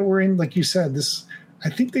think that we're in, like you said, I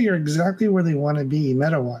think they are exactly where they want to be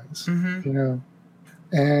meta-wise.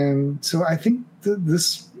 And so I think the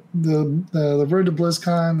road to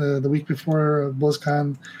BlizzCon, the week before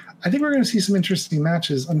BlizzCon, I think we're going to see some interesting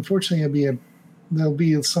matches. Unfortunately, they'll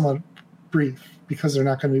be somewhat brief because they're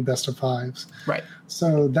not going to be best of fives. Right.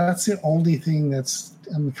 So that's the only thing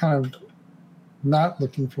I'm kind of not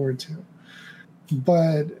looking forward to.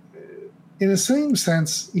 But in the same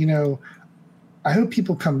sense, I hope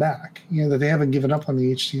people come back, that they haven't given up on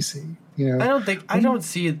the HTC. I don't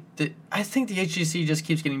see it. I think the HTC just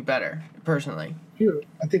keeps getting better, personally.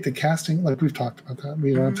 I think the casting, like we've talked about that,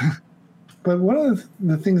 we don't have to. But one of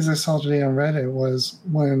the things I saw today on Reddit was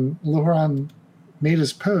when Laurent made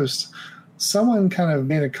his post, someone kind of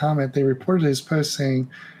made a comment. They reported his post saying,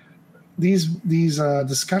 these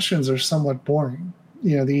discussions are somewhat boring,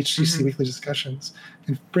 the HTC weekly discussions,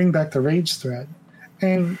 and bring back the rage thread.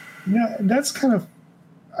 And that's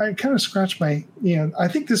I kind of scratched my, I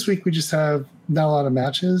think this week we just have not a lot of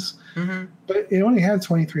matches, but it only had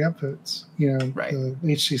 23 upvotes, right. The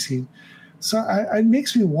HTC. So it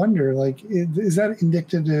makes me wonder, like, is that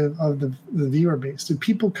indicative of the viewer base? Do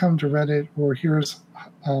people come to Reddit or Heroes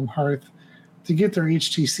Hearth to get their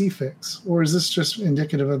HTC fix? Or is this just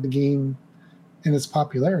indicative of the game and its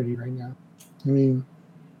popularity right now? I mean,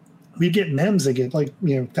 we get memes that get like,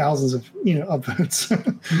 thousands of, upvotes.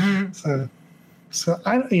 Mm-hmm. So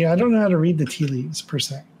I don't know how to read the tea leaves per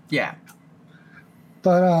se. Yeah.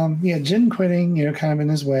 But Jin quitting, kind of in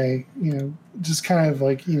his way, just kind of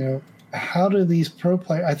like, how do these pro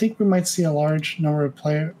players? I think we might see a large number of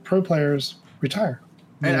pro players retire.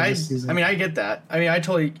 And I get that.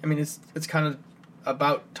 It's kind of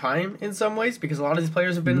about time in some ways, because a lot of these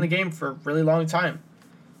players have been in the game for a really long time,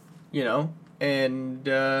 and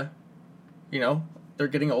they're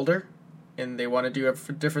getting older and they want to do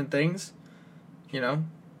different things, and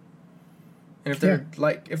if they're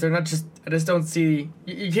if they're not just, I just don't see,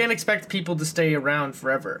 you can't expect people to stay around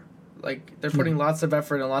forever. Like, they're putting lots of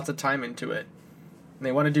effort and lots of time into it, and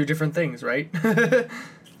they want to do different things, right?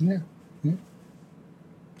 Yeah.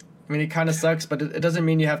 I mean, it kind of sucks, but it doesn't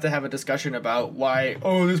mean you have to have a discussion about why,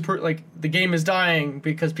 the game is dying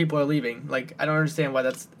because people are leaving. Like, I don't understand why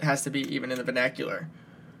that has to be even in the vernacular,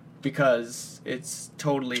 because it's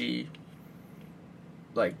totally,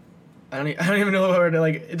 like, I don't even know where to,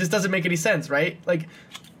 like, it just doesn't make any sense, right? Like,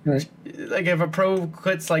 right. Like, if a pro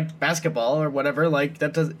quits, like, basketball or whatever, like,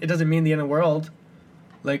 it doesn't mean the end of the world.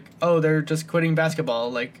 Like, oh, they're just quitting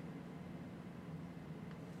basketball, like,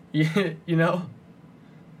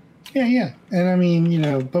 Yeah. And I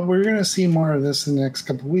mean, but we're going to see more of this in the next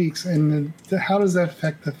couple of weeks. And how does that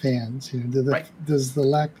affect the fans? Does the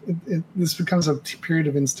lack, this becomes a period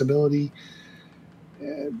of instability?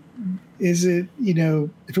 Is it,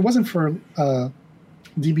 if it wasn't for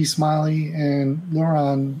DB Smiley and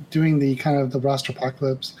Lauron doing the kind of the roster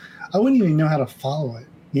apocalypse, I wouldn't even know how to follow it.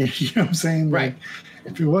 You know what I'm saying? Right.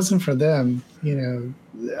 Like, if it wasn't for them, and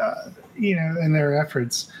their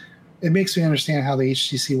efforts, it makes me understand how the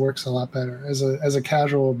HTC works a lot better as a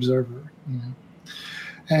casual observer,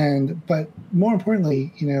 but more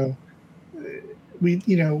importantly, we,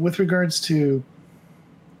 with regards to,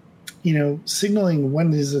 signaling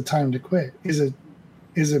when is the time to quit. Is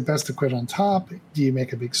it best to quit on top? Do you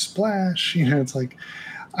make a big splash? It's like,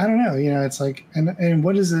 I don't know, it's like, and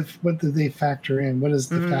what is it? What do they factor in? What is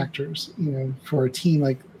the factors, for a team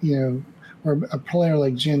like, or a player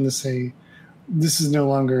like Jin to say, this is no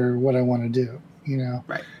longer what I want to do,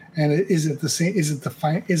 Right. And is it the same? Is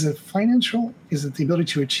it financial? Is it the ability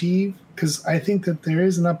to achieve? Because I think that there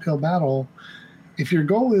is an uphill battle. If your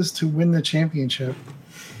goal is to win the championship,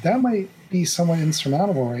 that might be somewhat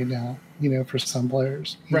insurmountable right now, for some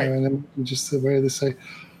players. Right. And then just the way they say,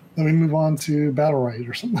 let me move on to Battle Right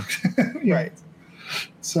or something like that. Right.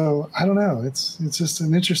 So I don't know. It's just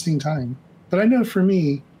an interesting time. But I know for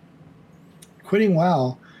me, quitting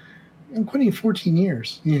WoW, I'm quitting 14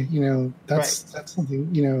 years. That's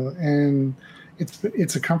something, and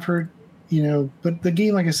it's a comfort, but the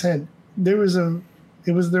game, like I said, there was a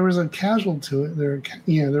casual to it.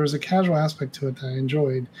 There was a casual aspect to it that I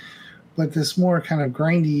enjoyed, but this more kind of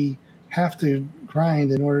grindy, have to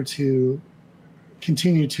grind in order to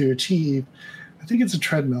continue to achieve. I think it's a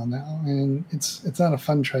treadmill now, and it's not a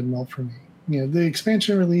fun treadmill for me. The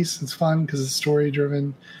expansion release, it's fun because it's story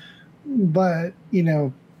driven, but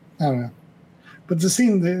I don't know. But the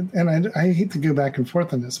scene, and I hate to go back and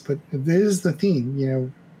forth on this, but it is the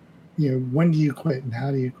theme, when do you quit and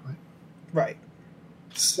how do you quit? Right.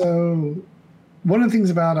 So one of the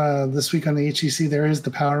things about this week on the HEC, there is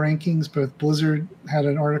the power rankings. Both Blizzard had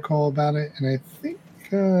an article about it, and I think...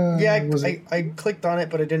 I clicked on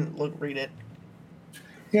it, but I didn't read it.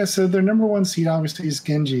 Yeah, so their number one seed obviously is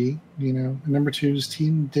Genji, and number two is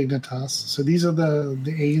Team Dignitas. So these are the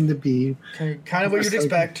A and the B. Okay, kind of what you'd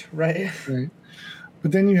expect, right? Right.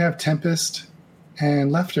 But then you have Tempest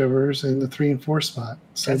and Leftovers in the 3 and 4 spot.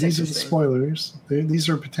 So these are the spoilers. These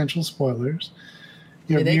are potential spoilers.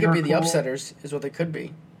 They could be the upsetters, is what they could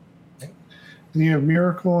be. And you have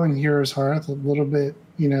Miracle and Heroes Hearth, a little bit,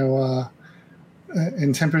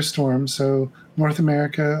 and Tempest Storm. So North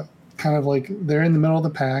America, kind of like they're in the middle of the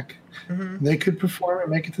pack. Mm-hmm. They could perform and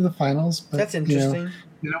make it to the finals. But, that's interesting.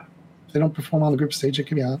 They don't perform on the group stage, it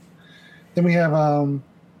could be out. Then we have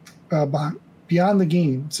Beyond the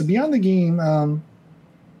Game. So Beyond the Game,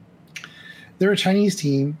 they're a Chinese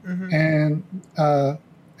team, and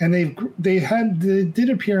they did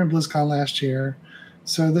appear in BlizzCon last year.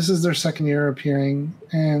 So this is their second year appearing,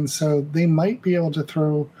 and so they might be able to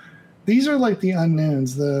throw. These are like the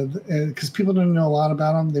unknowns, because people don't know a lot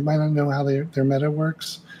about them. They might not know how their meta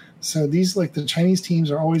works. So these, like the Chinese teams,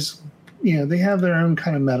 are always they have their own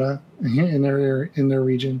kind of meta in their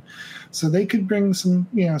region, so they could bring some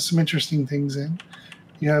some interesting things in.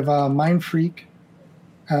 You have Mind Freak,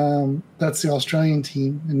 that's the Australian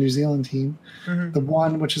team and New Zealand team. Mm-hmm. The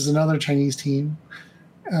One, which is another Chinese team,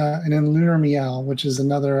 and then Lunar Meow, which is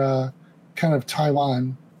another kind of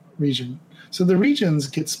Taiwan region. So the regions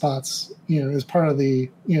get spots, as part of the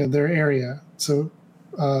their area. So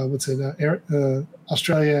Australia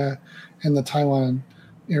and the Taiwan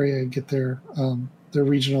area get their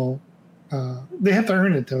regional. They have to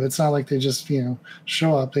earn it though. It's not like they just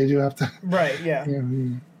show up. They do have to. Right. Yeah.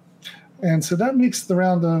 And so that makes the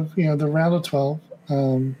round of the round of 12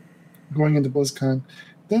 going into BlizzCon.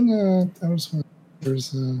 Then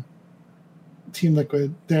there's Team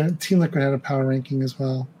Liquid. Team Liquid had a power ranking as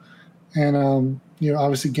well, and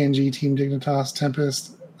obviously Genji, Team Dignitas,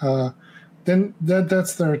 Tempest. Then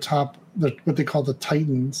that's their top, what they call the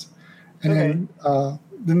Titans, and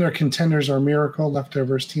then their contenders are Miracle,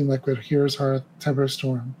 Leftovers, Team Liquid, Heroes Hearth, Tempo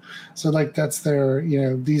Storm. So that's their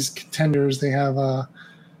these contenders. They have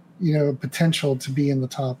potential to be in the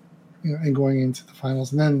top, and going into the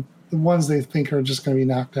finals. And then the ones they think are just going to be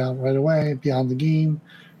knocked out right away: Beyond the Game,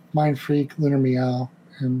 Mind Freak, Lunar Meow,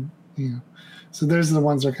 and so those are the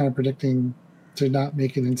ones they're kind of predicting to not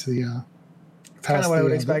make it into the. Kind of what I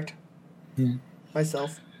would expect. Yeah.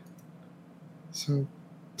 Myself. So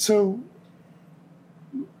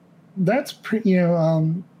that's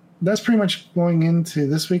that's pretty much going into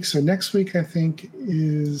this week. So next week I think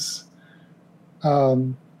is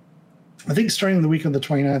I think starting the week of the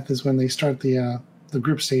 29th is when they start the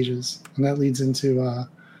group stages, and that leads into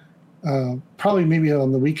probably maybe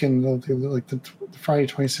on the weekend of the Friday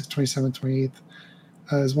 26th, 27th, 28th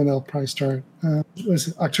is when they'll probably start. Was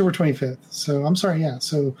it October 25th? So I'm sorry, yeah.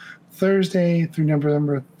 So Thursday through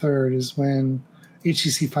November 3rd is when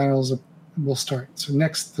HCC finals will start. So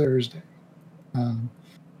next Thursday, and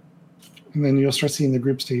then you'll start seeing the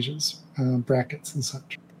group stages, brackets and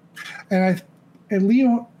such. And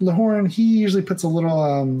Leo Lahorn, he usually puts a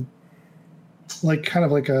little kind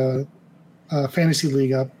of like a fantasy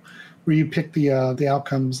league up where you pick the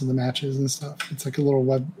outcomes of the matches and stuff. It's like a little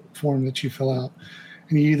web form that you fill out,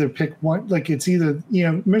 and you either pick one. Like it's either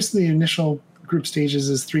most of the initial group stages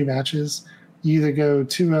is 3 matches. You either go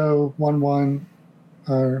 2-0, 1-1,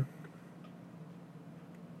 or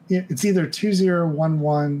it's either 2-0,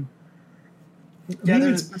 1-1.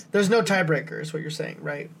 Yeah, there's no tiebreaker, is what you're saying,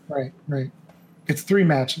 right? Right. It's 3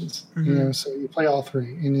 matches, so you play all 3,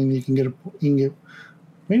 and then you can get maybe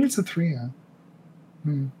it's a 3-0.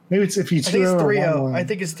 Maybe it's if you 2-0 I think it's 3-0. I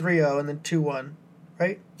think it's 3-0 and then 2-1,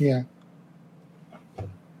 right? Yeah.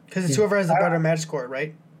 Because it's whoever has the better match score,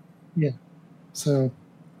 right? Yeah. So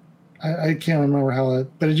I can't remember how that,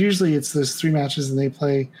 but usually it's those 3 matches, and they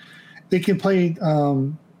can play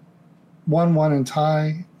 1-1 and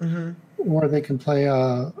tie, or they can play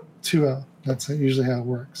 2-0. That's usually how it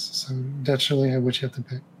works. So that's really what you have to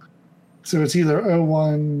pick. So it's either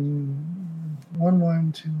 0-1,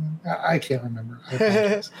 1-1, 2-1. I can't remember. I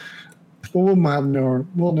apologize. But we'll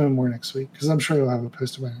know more next week, because I'm sure you'll have it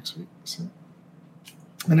posted by next week. So.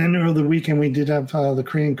 And then over the weekend we did have the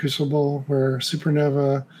Korean Crucible, where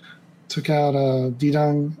Supernova took out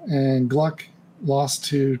Didong, and Gluck lost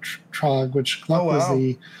to Trog, which Gluck was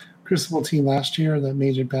the Crucible team last year that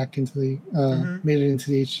made it back into the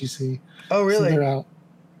HGC. Oh, really? So they're out.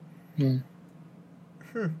 Yeah.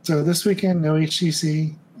 So this weekend, no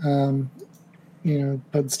HGC.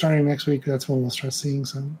 But starting next week, that's when we'll start seeing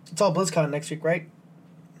some. It's all BlizzCon next week, right?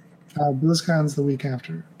 BlizzCon's the week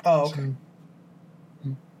after. Oh, okay.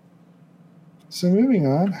 So moving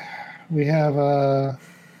on, we have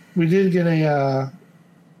we did get a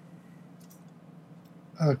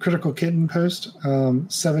Critical Kitten post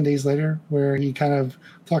 7 days later, where he kind of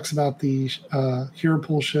talks about the hero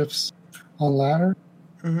pool shifts on ladder.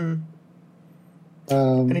 Any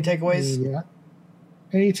takeaways? Yeah.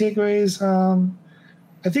 Any takeaways?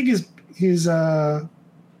 I think he's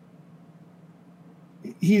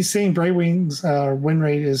saying Brightwing's win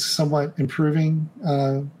rate is somewhat improving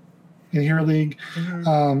in Hero League.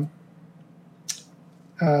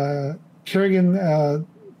 Kerrigan,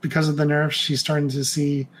 because of the nerfs, she's starting to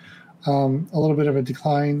see a little bit of a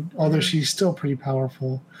decline, although she's still pretty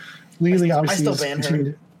powerful. Lily obviously I still ban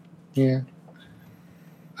her. Yeah.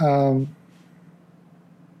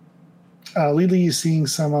 Lily is seeing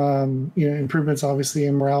some improvements, obviously,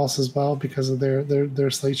 in Morales as well, because of their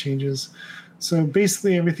slate changes. So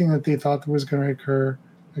basically everything that they thought was going to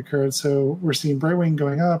occurred. So we're seeing Brightwing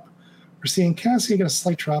going up. We're seeing Cassie get a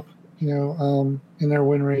slight drop, in their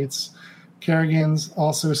win rates. Kerrigan's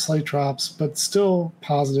also slight drops, but still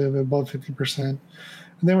positive, above 50%.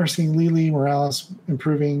 And then we're seeing Lily Morales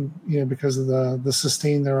improving, because of the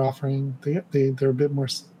sustain they're offering. They're a bit more.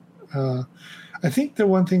 I think the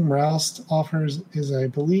one thing Morales offers is, I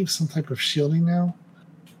believe, some type of shielding now.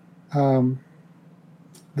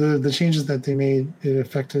 The changes that they made, it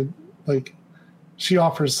affected, like, she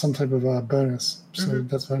offers some type of a bonus, so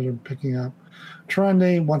that's what I'm picking up.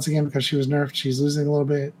 Tyrande, once again, because she was nerfed, she's losing a little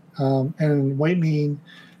bit. And White Mane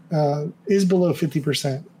is below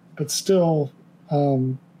 50%, but still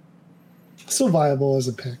viable as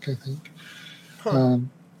a pick, I think. And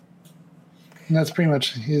that's pretty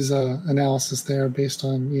much his analysis there, based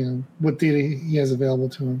on what data he has available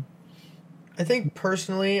to him. I think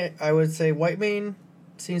personally, I would say White Mane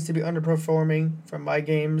seems to be underperforming from my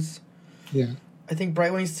games. Yeah. I think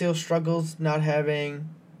Brightwing still struggles not having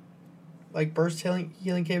like burst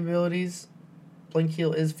healing capabilities. Blink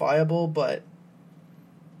heal is viable, but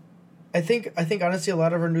I think honestly a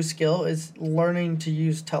lot of her new skill is learning to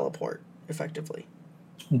use teleport effectively.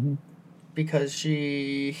 Mm-hmm. Because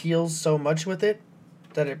she heals so much with it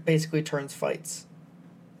that it basically turns fights.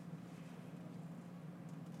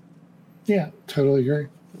 Yeah, totally agree.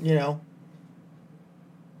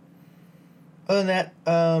 Other than that,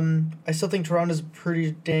 I still think Tyranda's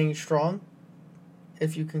pretty dang strong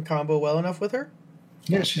if you can combo well enough with her.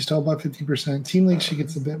 Yeah, she's still about 50%. Team League, she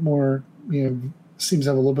gets a bit more, seems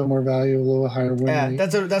to have a little bit more value, a little higher win rate.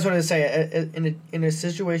 That's what I say. In a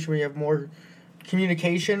situation where you have more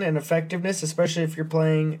communication and effectiveness, especially if you're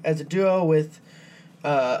playing as a duo with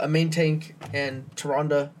a main tank and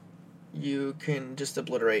Tyrande, you can just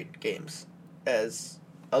obliterate games, as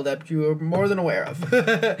LDEP you are more than aware of.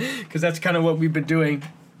 Because that's kind of what we've been doing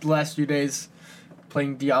the last few days,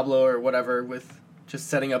 playing Diablo or whatever, with just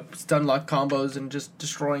setting up stun lock combos and just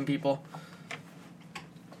destroying people.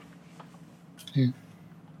 Yeah.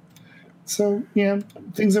 So,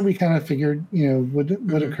 things that we kind of figured,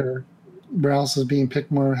 would occur. Morales is being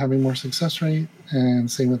picked more, having more success rate, and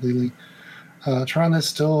same with Lily. Tyrande is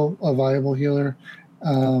still a viable healer.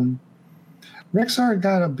 Rexar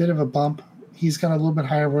got a bit of a bump. He's got a little bit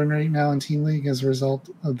higher win rate now in Team League as a result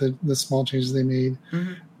of the small changes they made.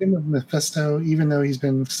 Same with Mephisto, even though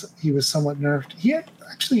he was somewhat nerfed.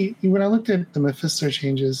 Actually, when I looked at the Mephisto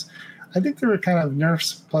changes, I think there were kind of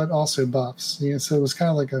nerfs, but also buffs. So it was kind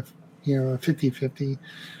of like a 50-50.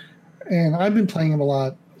 And I've been playing him a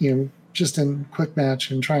lot, just in quick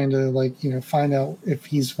match and trying to find out if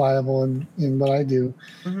he's viable in what I do.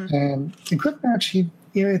 And in quick match, he's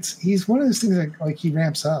one of those things that he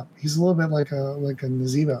ramps up. He's a little bit like a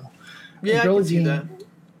Nazeebo. Yeah, I can see that.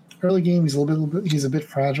 Early game, he's a bit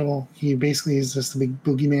fragile. He basically is just a big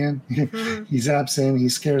boogeyman. He zaps in, he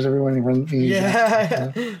scares everyone, he runs.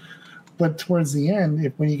 But towards the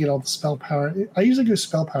end, when you get all the spell power, I usually go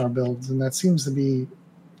spell power builds, and that seems to be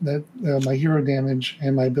that my hero damage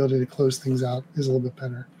and my ability to close things out is a little bit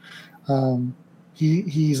better.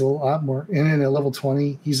 He's a lot more, and then at level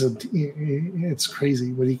 20, it's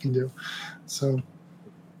crazy what he can do. So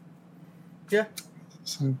yeah.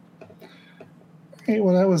 So okay,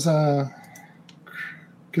 well, that was a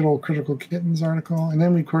good old Critical Kittens article, and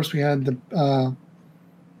then of course we had the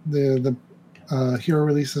hero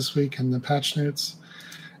release this week and the patch notes,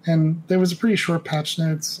 and there was a pretty short patch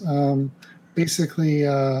notes. Basically,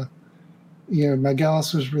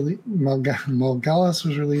 Malgalis was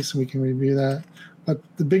released, and we can review that. But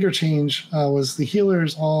the bigger change was the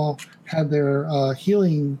healers all had their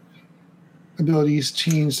healing abilities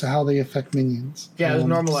changed to how they affect minions. Yeah, it was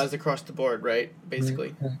normalized across the board, right?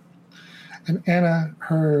 Basically. Right. And Anna,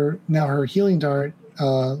 her healing dart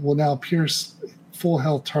will now pierce full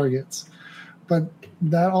health targets. But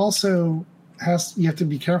that also you have to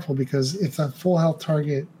be careful, because if a full health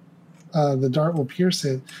target, the dart will pierce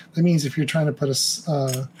it. That means if you're trying to put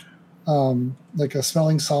like a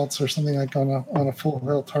smelling salts or something like on a full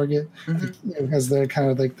health target, as they're kind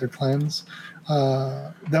of like their cleanse,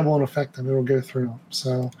 that won't affect them. It'll go through them.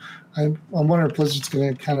 So I'm wondering if Blizzard's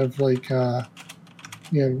going to kind of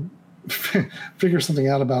figure something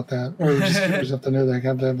out about that, or just have to know they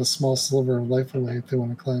have to have a small sliver of life away if they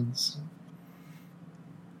want to cleanse.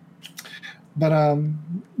 But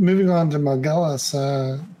moving on to Malgalis,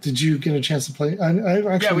 did you get a chance to play? I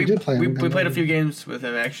actually did play him. We played a few games with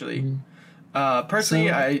him, actually.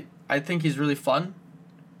 Personally, I think he's really fun.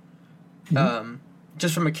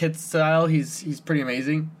 Just from a kid style, he's pretty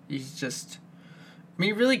amazing. He's just...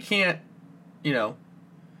 you really can't...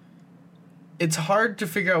 It's hard to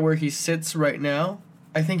figure out where he sits right now.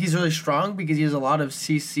 I think he's really strong because he has a lot of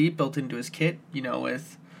CC built into his kit,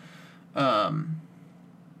 with...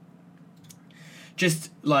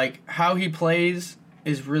 just like how he plays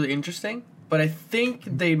is really interesting, but I think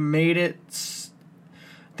they made it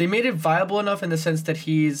they made it viable enough in the sense that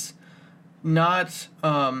he's not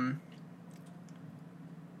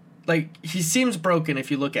like he seems broken if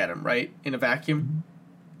you look at him right in a vacuum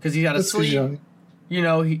because he's got a sleeve. You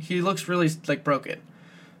know, he looks really like broken,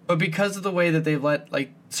 but because of the way that they let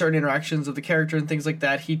like certain interactions of the character and things like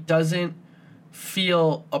that, he doesn't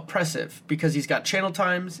feel oppressive because he's got channel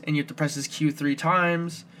times and you have to press his Q 3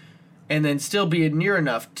 times and then still be near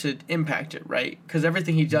enough to impact it, right? Because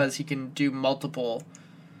everything he does, he can do multiple,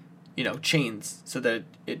 you know, chains so that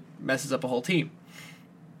it messes up a whole team.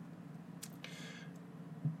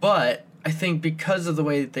 But I think because of the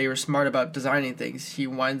way that they were smart about designing things, he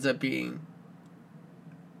winds up being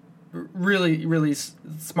really, really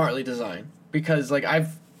smartly designed. Because, like,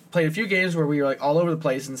 I've played a few games where we were, like, all over the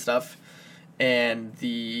place and stuff, and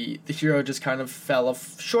the hero just kind of fell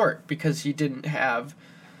off short because he didn't have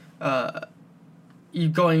you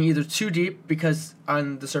going either too deep because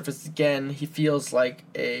on the surface, again, he feels like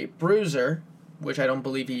a bruiser, which I don't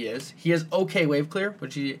believe he is. He has okay wave clear,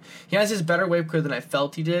 which he has his better wave clear than I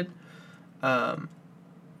felt he did. But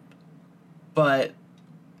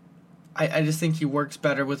I just think he works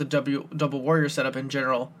better with a double warrior setup in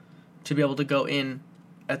general to be able to go in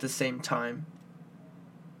at the same time.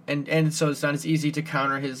 And so it's not as easy to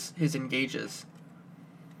counter his engages.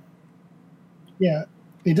 Yeah.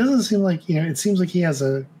 It doesn't seem like, you know, it seems like he has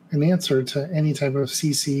an answer to any type of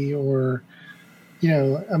CC or, you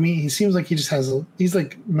know, I mean, he seems like he just has he's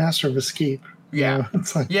like master of escape. Yeah. You know?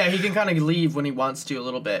 It's like, yeah, he can kind of leave when he wants to a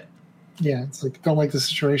little bit. Yeah, it's like, don't like the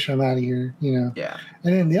situation, I'm out of here, you know. Yeah.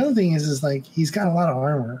 And then the other thing is like, he's got a lot of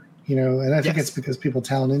armor, you know, and I think it's because people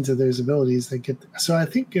talent into those abilities that get, so I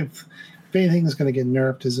think if anything is going to get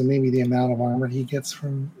nerfed is maybe the amount of armor he gets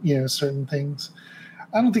from, you know, certain things.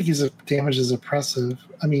 I don't think his damage is oppressive.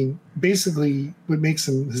 I mean, basically, what makes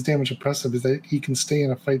his damage oppressive is that he can stay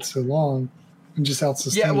in a fight so long and just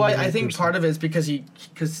out-sustain. Yeah, well, I think part of it is because he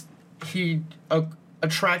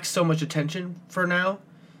attracts so much attention for now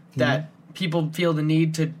that people feel the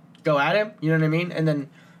need to go at him. You know what I mean? And then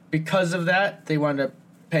because of that, they wind up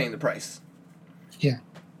paying the price. Yeah.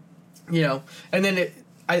 You know, and then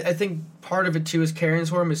I think part of it too is Carrion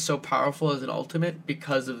Swarm is so powerful as an ultimate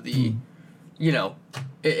because of the. You know,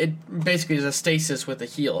 it basically is a stasis with a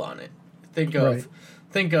heal on it. Think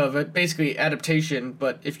of it basically adaptation,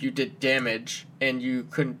 but if you did damage and you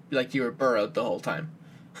couldn't, like you were burrowed the whole time.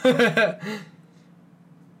 Yeah,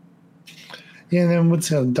 and then what's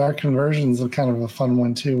Dark Conversions are kind of a fun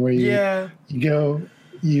one too, where you go,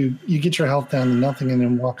 you get your health down to nothing, and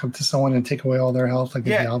then walk up to someone and take away all their health like a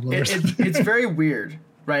Diablo or something. It's very weird,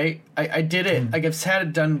 right? I did it like I've had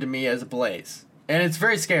it done to me as a Blaze. And it's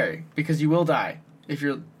very scary because you will die if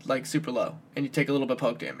you're like super low and you take a little bit of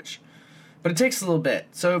poke damage. But it takes a little bit.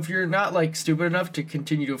 So if you're not like stupid enough to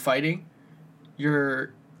continue to fighting, it's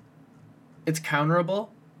counterable.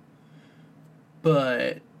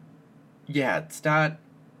 But yeah, it's not.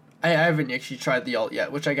 I haven't actually tried the ult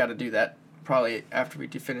yet, which I got to do that probably after we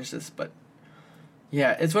do finish this. But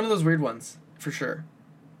yeah, it's one of those weird ones for sure.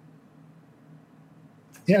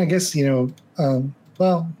 Yeah, I guess, you know,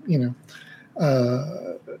 well, you know.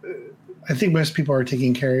 I think most people are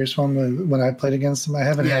taking carriers from when I played against them. I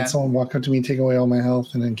haven't had someone walk up to me, take away all my health,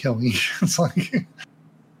 and then kill me. It's like,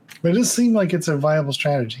 but it does seem like it's a viable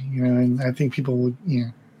strategy, you know. And I think people would,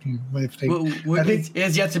 if they. I think it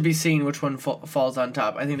has yet to be seen which one falls on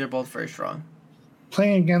top. I think they're both very strong.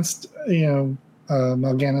 Playing against, you know,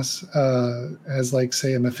 Mal'Ganis as like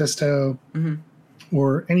say a Mephisto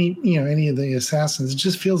or any of the assassins, it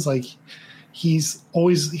just feels like. He's a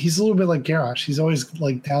little bit like Garrosh. He's always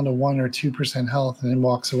like down to 1 or 2% health and then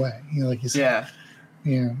walks away. You know, like you said.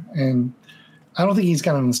 Yeah. And I don't think he's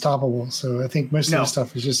kind of unstoppable. So I think most of the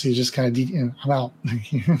stuff is just, he's just kind of, I'm out.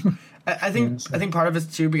 I think part of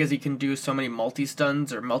it's too because he can do so many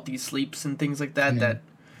multi-stuns or multi-sleeps and things like that that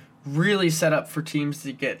really set up for teams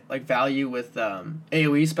to get like value with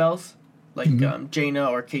AoE spells like Jaina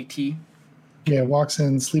or KT. Yeah, walks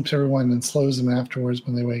in, sleeps everyone, and slows them afterwards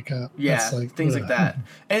when they wake up. Yeah, things like that.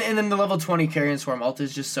 And then the level 20 Carrion Swarm ult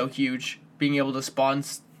is just so huge. Being able to spawn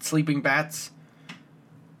sleeping bats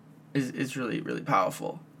is really, really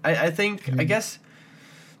powerful. I think, I guess,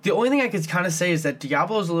 the only thing I could kind of say is that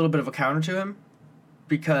Diablo is a little bit of a counter to him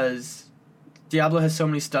because Diablo has so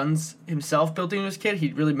many stuns himself built into his kit,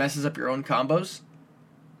 he really messes up your own combos.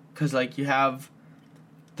 Because, like, you have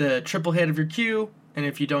the triple hit of your Q, and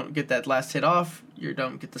if you don't get that last hit off, you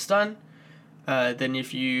don't get the stun. Then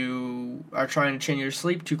if you are trying to chain your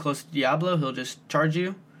sleep too close to Diablo, he'll just charge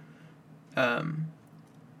you.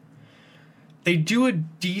 They do a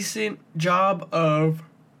decent job of...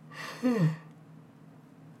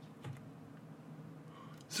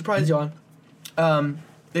 surprise you on.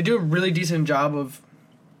 They do a really decent job of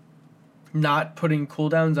not putting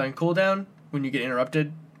cooldowns on cooldown when you get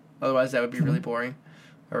interrupted. Otherwise, that would be really boring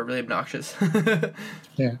or really obnoxious.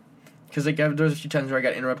 Yeah. Because like there's a few times where I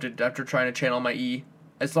got interrupted after trying to channel my E.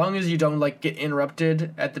 As long as you don't like get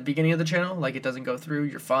interrupted at the beginning of the channel, like it doesn't go through,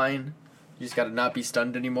 you're fine. You just gotta not be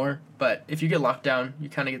stunned anymore. But if you get locked down, you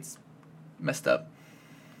kind of get messed up.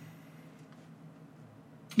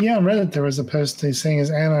 Yeah, on Reddit there was a post saying,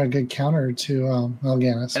 is Anna a good counter to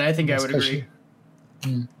Mal'Ganis? And I think I would agree.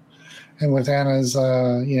 Yeah. And with Anna's,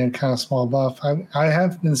 kind of small buff, I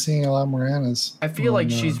have been seeing a lot more Annas. I feel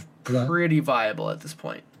like she's pretty viable at this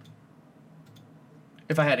point.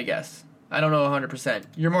 If I had to guess. I don't know 100%.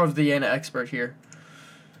 You're more of the Anna expert here.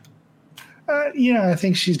 I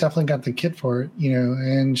think she's definitely got the kit for it,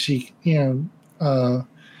 and she, the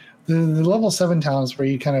level 7 talents where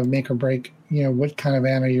you kind of make or break, what kind of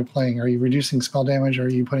Anna you're playing. Are you reducing spell damage or are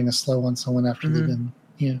you putting a slow on someone after they've been,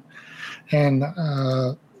 and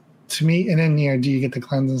to me, and then, do you get the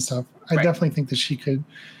cleanse and stuff? I definitely think that she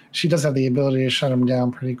does have the ability to shut them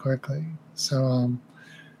down pretty quickly. So,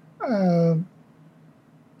 I'm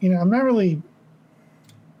not really,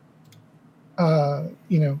 I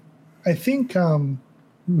think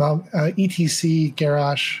ETC,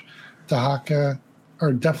 Garrosh, Dahaka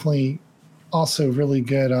are definitely also really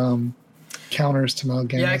good counters to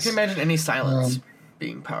Mal'Ganis. Yeah, I can imagine any silence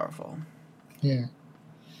being powerful. Yeah.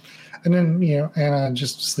 And then, Anna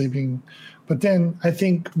just sleeping. But then I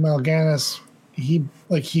think Mal'Ganis, he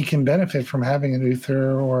can benefit from having an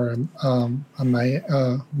Uther or a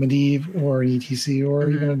Medivh or an ETC or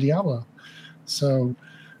even a Diablo. So,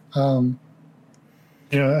 I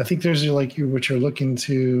think there's what you're looking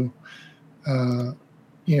to,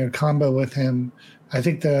 combo with him. I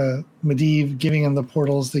think the Medivh giving him the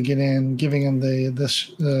portals to get in, giving him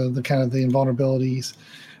the kind of the invulnerabilities.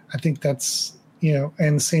 I think that's,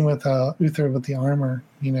 and same with Uther with the armor,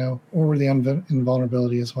 or the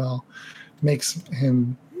invulnerability as well, makes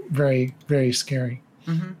him very, very scary.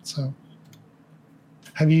 Mm-hmm. So,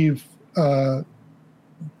 have you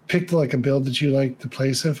picked a build that you like to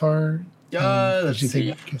play so far? Let's see.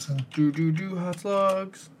 Hot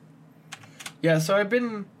logs. Yeah, so I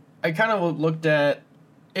kind of looked at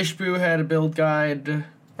Ishbu had a build guide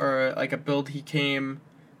or a build he came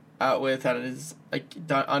out with on his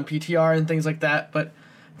on PTR and things like that, but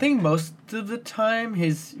I think most of the time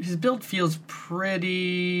his build feels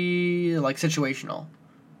pretty situational,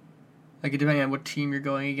 depending on what team you're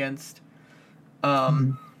going against.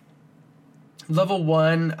 Level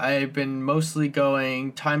 1, I've been mostly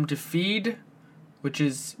going time to feed, which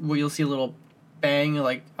is where you'll see a little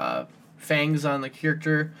bang fangs on the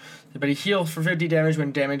character. But he heals for 50 damage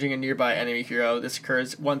when damaging a nearby enemy hero. This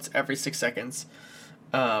occurs once every 6 seconds.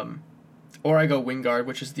 Or I go Wingguard,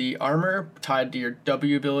 which is the armor tied to your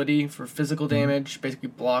W ability for physical damage, basically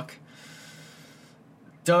block.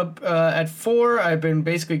 At 4, I've been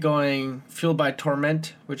basically going Fueled by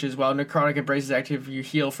Torment, which is while Necrotic Embrace is active, you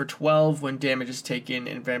heal for 12 when damage is taken,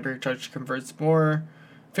 and Vampiric Touch converts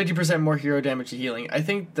 50% more hero damage to healing. I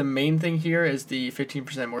think the main thing here is the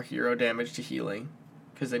 15% more hero damage to healing,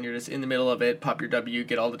 because then you're just in the middle of it, pop your W,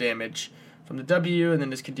 get all the damage from the W, and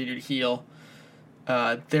then just continue to heal.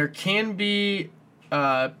 There can be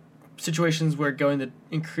situations where going the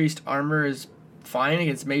increased armor is fine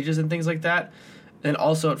against mages and things like that. And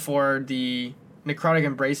also at 4, the Necrotic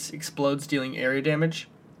Embrace explodes, dealing area damage.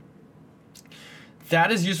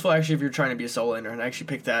 That is useful actually if you're trying to be a solo laner, and I actually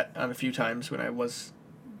picked that on a few times when I was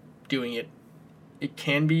doing it. It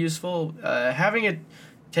can be useful. Having it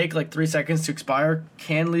take 3 seconds to expire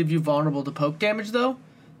can leave you vulnerable to poke damage though,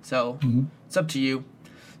 so it's up to you.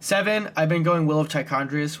 7, I've been going Will of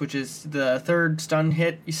Tichondrius, which is the 3rd stun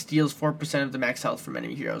hit. He steals 4% of the max health from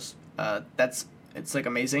enemy heroes. It's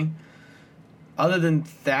amazing. Other than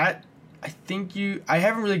that, I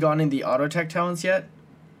haven't really gone in the auto tech talents yet.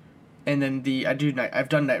 And then I've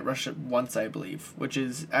done Night Rush once, I believe, which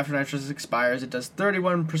is after Night Rush expires, it does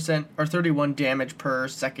 31% or 31 damage per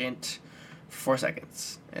second for 4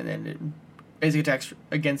 seconds. And then it basically attacks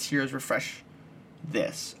against heroes refresh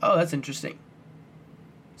this. Oh, that's interesting.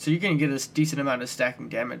 So you can get a decent amount of stacking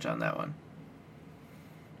damage on that one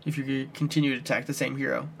if you continue to attack the same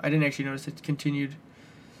hero. I didn't actually notice it continued.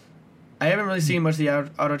 I haven't really seen much of the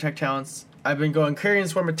auto tech talents. I've been going Carrion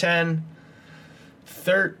Swarm at 10,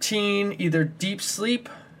 13, either Deep Sleep.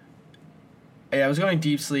 Yeah, I was going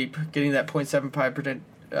Deep Sleep, getting that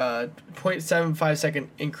 0.75 second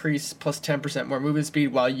increase plus 10% more movement speed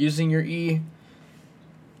while using your E.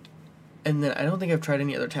 And then I don't think I've tried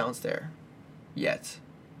any other talents there yet.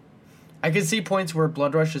 I can see points where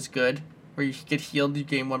Blood Rush is good, where where you get healed, you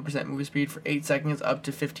gain 1% movement speed for 8 seconds up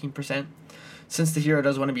to 15%. Since the hero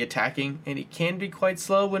does want to be attacking, and he can be quite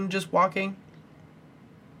slow when just walking.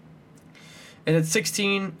 And at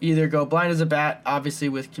 16, either go blind as a bat, obviously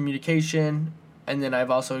with communication, and then I've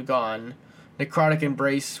also gone Necrotic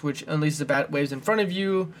Embrace, which unleashes the bat waves in front of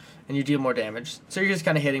you, and you deal more damage. So you're just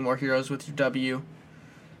kind of hitting more heroes with your W.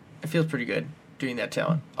 It feels pretty good doing that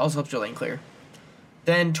talent. Also helps your lane clear.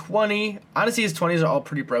 Then 20, honestly his 20s are all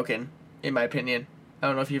pretty broken, in my opinion. I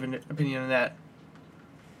don't know if you have an opinion on that.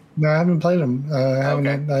 No, I haven't played them. I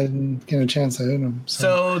Okay. didn't get a chance to hit them.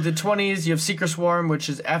 So the 20s, you have Seeker Swarm, which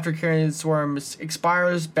is after Carrion Swarm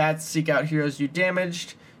expires, bats seek out heroes you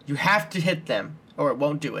damaged. You have to hit them, or it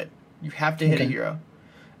won't do it. You have to hit a hero,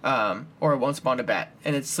 or it won't spawn a bat,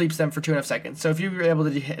 and it sleeps them for 2.5 seconds. So if you're able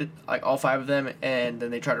to hit like all 5 of them, and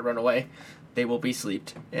then they try to run away, they will be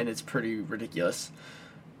sleeped, and it's pretty ridiculous.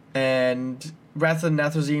 And Wrath of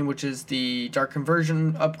Nathrezim, which is the Dark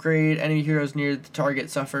Conversion upgrade. Enemy heroes near the target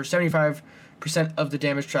suffer 75% of the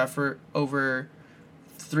damage transfer over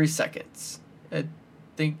 3 seconds. I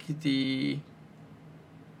think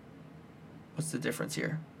what's the difference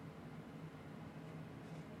here?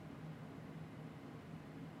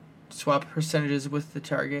 Swap percentages with the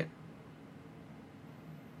target.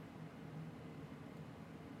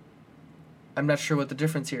 I'm not sure what the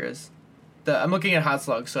difference here is. I'm looking at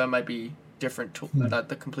Hotslug, so it might be different, not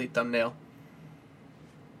the complete thumbnail.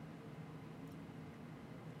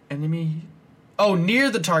 Enemy... Oh, near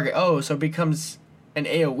the target. Oh, so it becomes an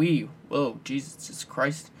AoE. Whoa, Jesus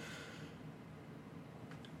Christ.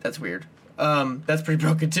 That's weird. That's pretty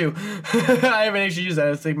broken, too. I haven't actually used that.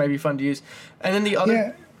 I think it might be fun to use. And then the other...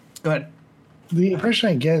 Yeah. Go ahead. The impression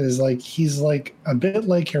I get is like he's like a bit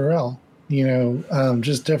like Urel,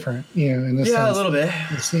 just different, in the sense. Yeah, a little bit.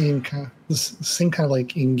 The same kind of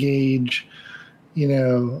like engage,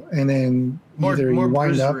 and then More either you wind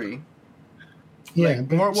bruisery. up. Yeah, Like,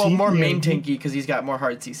 but more main tanky because he's got more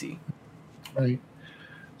hard CC. Right.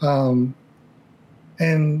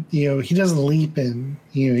 And he doesn't leap in.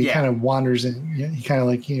 He kind of wanders in. Yeah, he kind of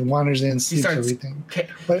like wanders in, sees everything.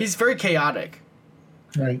 He's very chaotic.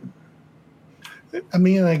 Right. I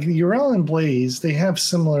mean, like Urel and Blaze, they have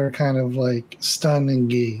similar kind of like stun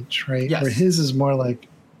engage, right? Yes. Where his is more like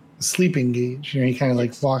sleep engage. He kind of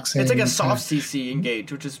like walks in. It's like a soft CC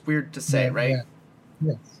engage, which is weird to say, right?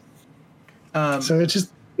 Yeah. Yes. So it's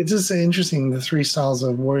just interesting, the 3 styles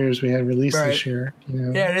of warriors we had released this year.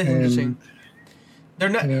 Yeah, it is interesting. They're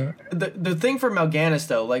not the thing for Mal'Ganis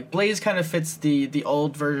though. Like Blaze kind of fits the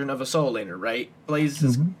old version of a solo laner, right? Blaze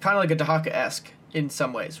is kind of like a Dahaka-esque in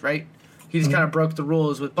some ways, right? He just kind of broke the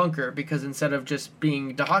rules with Bunker because instead of just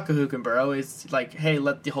being Dahaka who can burrow, it's like, hey,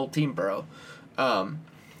 let the whole team burrow. To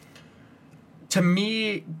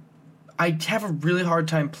me, I have a really hard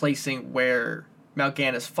time placing where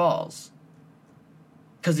Mal'Ganis falls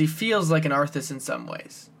because he feels like an Arthas in some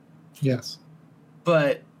ways. Yes.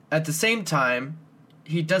 But at the same time,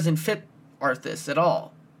 he doesn't fit Arthas at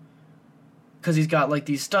all because he's got like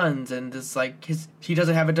these stuns and this like he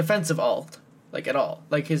doesn't have a defensive alt. Like at all.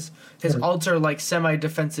 Like his alts are like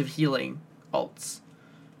semi-defensive healing alts.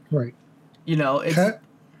 Right. It's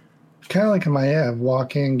kind of like a Maiev.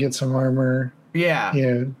 Walk in, get some armor. Yeah.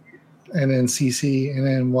 And then CC and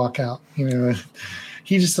then walk out.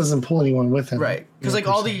 He just doesn't pull anyone with him. Right. Because like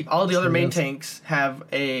all the other main tanks have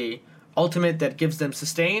a ultimate that gives them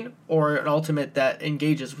sustain or an ultimate that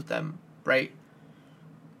engages with them, right?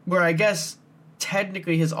 Where I guess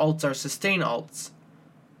technically his alts are sustain alts.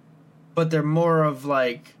 But they're more of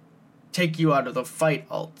like take you out of the fight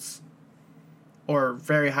alts or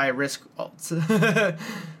very high risk alts.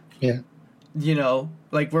 Yeah.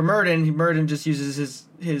 Like where Murden just uses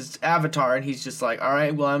his avatar and he's just like, all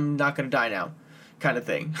right, well, I'm not going to die now kind of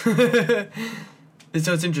thing. So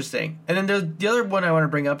it's interesting. And then the other one I want to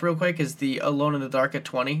bring up real quick is the Alone in the Dark at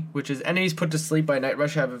 20, which is enemies put to sleep by Night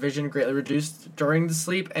Rush have a vision greatly reduced during the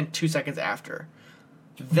sleep and 2 seconds after.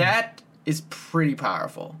 That is pretty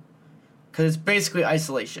powerful. Because it's basically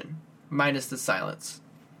isolation, minus the silence.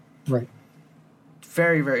 Right.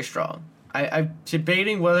 Very, very strong. I'm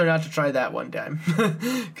debating whether or not to try that one time.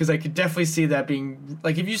 Because I could definitely see that being...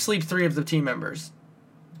 Like, if you sleep 3 of the team members,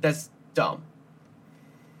 that's dumb.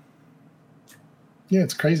 Yeah,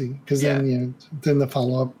 it's crazy. Because then the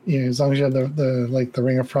follow-up, as long as you have the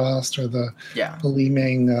Ring of Frost or the Li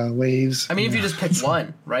Meng waves. I mean, if you just pick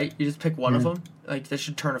one, right? You just pick one of them. Like, that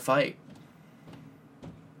should turn a fight.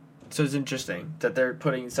 So it's interesting that they're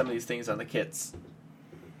putting some of these things on the kits.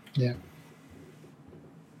 Yeah.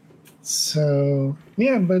 So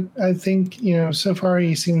yeah, but I think so far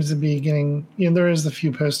he seems to be getting. There is a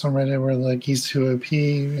few posts on Reddit where like he's too OP,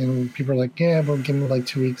 and people are like, yeah, but give him like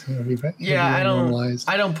 2 weeks and he'll be back. Yeah, I don't. Normalized.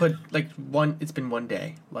 I don't put like one. It's been one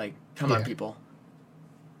day. Like, come on, people.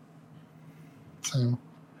 So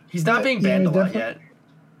he's not being banned a lot yet.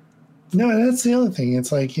 No, that's the other thing.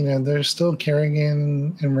 It's like there's still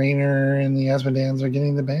Kerrigan and Raynor and the Asmodans are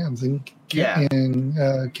getting the bans, and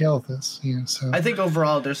Kael'thas. So I think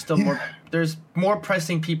overall there's still more. There's more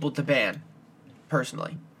pressing people to ban,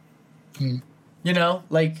 personally.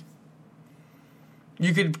 Like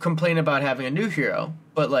you could complain about having a new hero,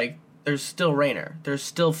 but like there's still Raynor, there's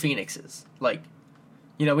still Phoenixes. Like,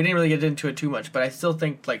 we didn't really get into it too much, but I still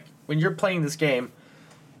think like when you're playing this game,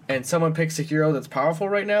 and someone picks a hero that's powerful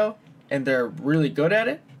right now, and they're really good at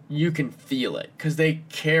it, you can feel it because they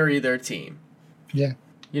carry their team. Yeah.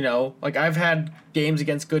 Like I've had games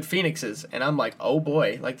against good Phoenixes, and I'm like, oh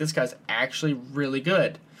boy, like this guy's actually really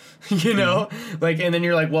good. Like, and then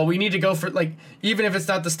you're like, well, we need to go for, like, even if it's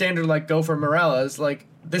not the standard, like, go for Morales, like,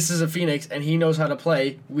 this is a Phoenix, and he knows how to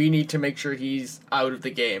play, we need to make sure he's out of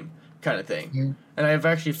the game, kind of thing. Yeah. And I've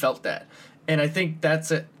actually felt that. And I think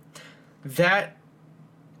that's it. That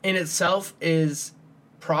in itself is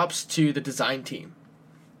props to the design team,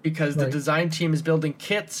 because the design team is building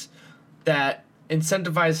kits that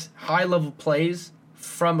incentivize high-level plays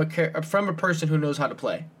from a person who knows how to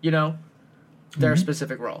play, their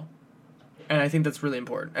specific role. And I think that's really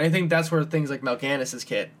important. And I think that's where things like Mal'Ganis'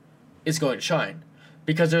 kit is going to shine,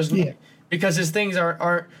 because because his things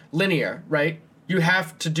aren't linear, right? You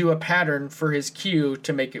have to do a pattern for his Q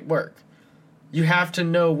to make it work. You have to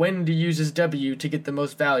know when to use his W to get the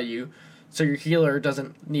most value, so your healer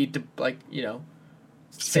doesn't need to, like,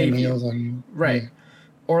 save you. On you. Right. Yeah.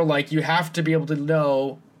 Or, like, you have to be able to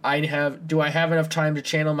know, do I have enough time to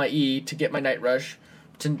channel my E to get my Night Rush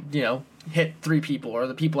to, hit 3 people, or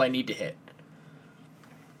the people I need to hit.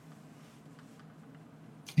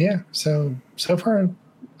 Yeah, so far,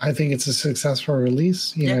 I think it's a successful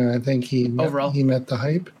release. I think he met the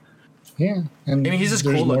hype. Yeah, and he's just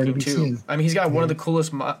cool looking too. Seen. He's got one of the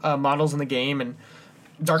coolest models in the game, and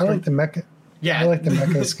I like the mecha. Yeah, I like the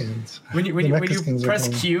mecha skins. when you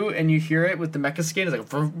press Q and you hear it with the mecha skin, it's like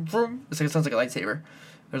vroom, vroom. It's like, it sounds like a lightsaber.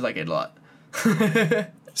 I like it a lot.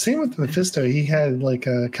 Same with Mephisto. He had like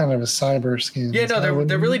a kind of a cyber skin. Yeah, no,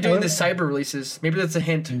 they're really doing the cyber releases. Maybe that's a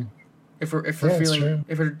hint. Yeah. If we're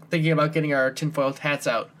thinking about getting our tinfoil hats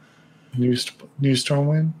out. New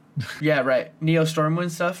Stormwind. Yeah, right. Neo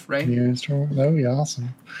Stormwind stuff, right? Neo Stormwind. That would be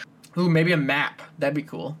awesome. Ooh, maybe a map. That'd be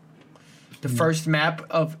cool. The first map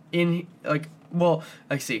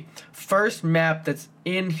first map that's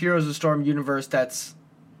in Heroes of Storm universe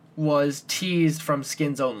was teased from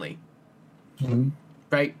skins only. Mm-hmm.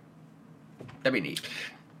 Right? That'd be neat.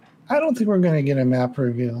 I don't think we're going to get a map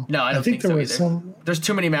reveal. No, I don't think so either. There's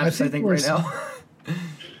too many maps, I think right now.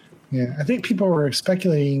 Yeah, I think people were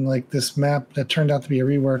speculating like this map that turned out to be a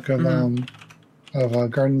rework of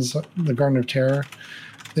the Garden of Terror.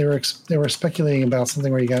 They were speculating about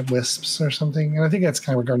something where you got wisps or something, and I think that's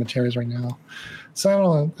kind of what Garden of Terror is right now.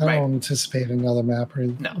 So I don't anticipate another map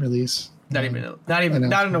release. Not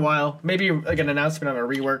in a while. Maybe like an announcement on a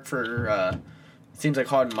rework for it seems like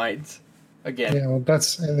Haunted Mines again. Yeah, well,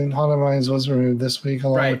 and then Haunted Mines was removed this week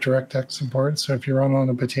along with DirectX support. So if you run on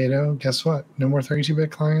a Potato, guess what? No more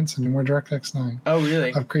 32-bit clients and no more DirectX 9. Oh,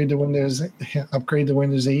 really? Upgrade to Windows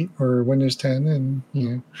 8 or Windows 10 and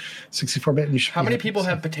 64-bit. And you should. How many people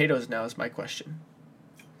have Potatoes now? Is my question.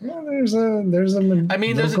 Yeah, there's a minority.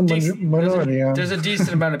 There's a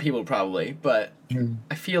decent amount of people probably, but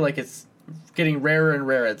I feel like it's getting rarer and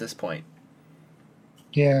rarer at this point.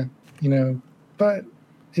 Yeah, but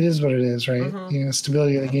it is what it is, right? Mm-hmm.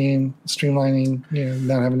 Stability of the game, streamlining,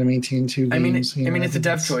 not having to maintain 2 games. It's a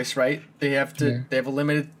dev choice, right? They have to. They have a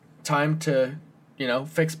limited time to,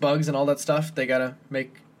 fix bugs and all that stuff. They gotta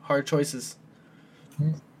make hard choices.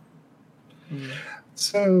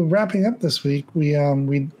 So wrapping up this week,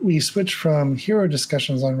 we switched from hero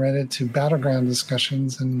discussions on Reddit to battleground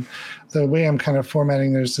discussions, and the way I'm kind of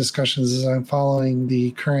formatting those discussions is I'm following the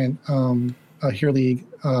current Hero League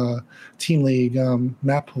Team League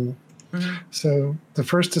map pool. Mm-hmm. So the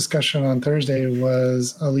first discussion on Thursday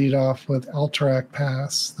was a lead off with Alterac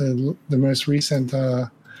Pass, the most recent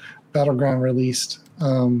battleground released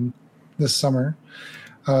this summer.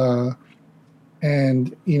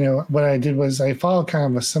 And, what I did was I followed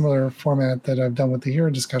kind of a similar format that I've done with the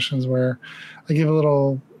hero discussions, where I give a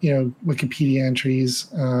little, Wikipedia entries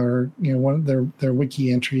or, one of their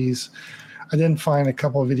wiki entries. I then find a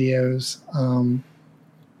couple of videos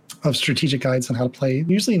of strategic guides on how to play.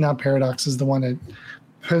 Usually Not Paradox is the one that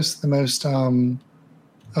post the most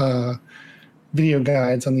video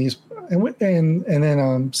guides on these, and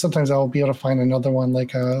then sometimes I'll be able to find another one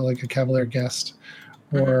like a Cavalier Guest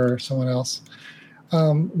or someone else.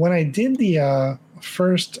 When I did the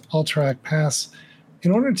first Alterac pass,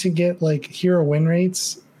 in order to get like hero win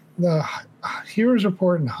rates, the Heroes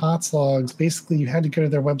Report and HOTS logs, basically you had to go to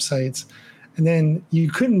their websites, and then you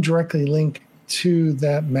couldn't directly link to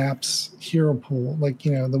that map's hero pool, like,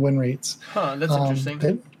 you know, the win rates. Huh, that's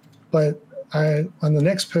interesting. But I, on the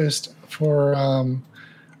next post for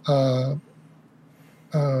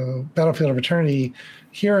Battlefield of Eternity,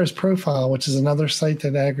 Heroes Profile, which is another site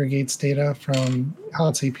that aggregates data from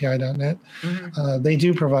HOTSAPI.net, they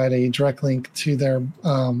do provide a direct link to their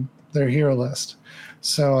hero list.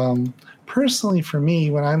 So personally, for me,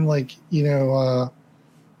 when I'm like, you know,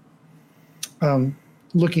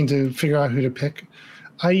 looking to figure out who to pick,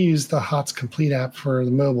 I use the HOTS Complete app for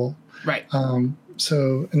the mobile. Right.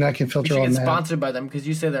 So, and I can filter you on should that. get sponsored by them because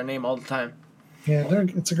you say their name all the time. Yeah,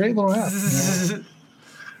 it's a great little app. You know?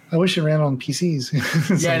 I wish it ran on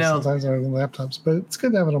PCs. Yeah, I know. Sometimes on laptops, but it's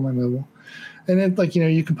good to have it on my mobile. And it, like, you know,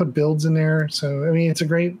 you can put builds in there. So, I mean, it's a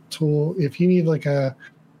great tool. If you need like I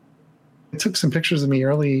took some pictures of me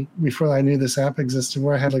early before I knew this app existed,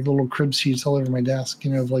 where I had like little crib sheets all over my desk,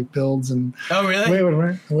 you know, of like builds. And oh, really?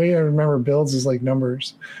 The way I remember builds is like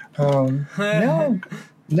numbers.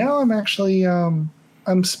 Now I'm actually I'm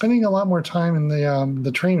spending a lot more time in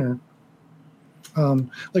the trainer.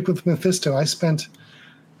 Like with Mephisto, I spent,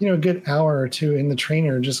 you know, a good hour or two in the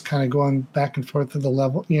trainer, just kind of going back and forth through the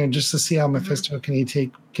level, you know, just to see how Mephisto can he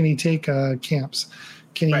take camps,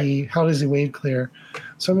 how does he wave clear.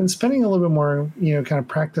 So I've been spending a little bit more, you know, kind of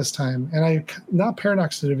practice time. And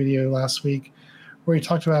Paradox did a video last week where he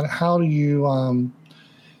talked about how do you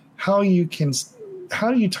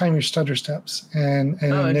time your stutter steps and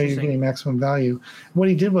know you're getting maximum value. What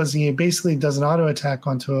he did was he basically does an auto attack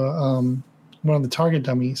onto one of the target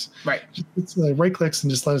dummies. Right. It's like right clicks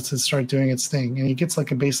and just lets it start doing its thing, and he gets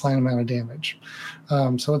like a baseline amount of damage.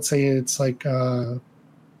 So let's say it's like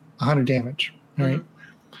 100 damage, right,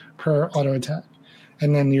 per auto attack,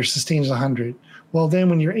 and then your sustain is 100. Well, then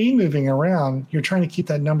when you're A moving around, you're trying to keep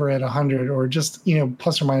that number at 100, or just, you know,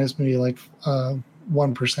 plus or minus maybe like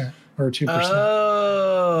 1% or 2%.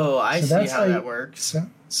 Oh, I see how that works.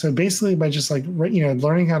 So basically, by just like, you know,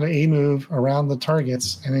 learning how to A move around the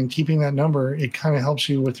targets and then keeping that number, it kind of helps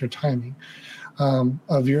you with your timing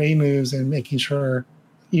of your A moves and making sure,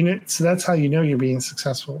 you know. So that's how you know you're being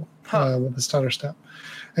successful with the stutter step.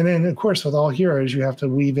 And then, of course, with all heroes, you have to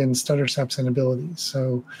weave in stutter steps and abilities.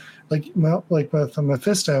 So, like with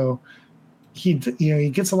Mephisto, he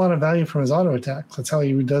gets a lot of value from his auto attacks. That's how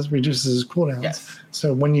he reduces his cooldowns. Yes.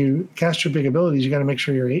 So when you cast your big abilities, you got to make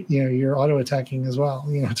sure you're auto attacking as well,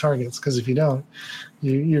 you know, targets, because if you don't,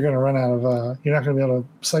 you're going to run out of you're not going to be able to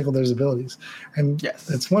cycle those abilities. And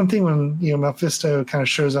it's one thing when, you know, Mephisto kind of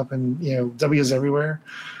shows up and, you know, W's everywhere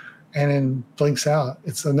and then blinks out.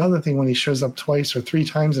 It's another thing when he shows up twice or 3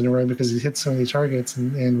 times in a row because he hits so many targets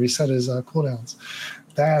and reset his cooldowns.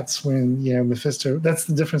 That's when, you know, Mephisto. That's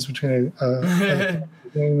the difference between a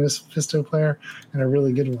Mephisto player and a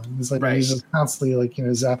really good one. It's like he's just constantly, like, you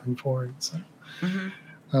know, zapping forward. So,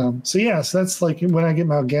 so that's like when I get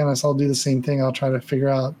Mal'Ganis, I'll do the same thing. I'll try to figure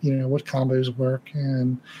out, you know, what combos work,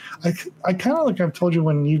 and I kind of, like I've told you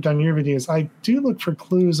when you've done your videos, I do look for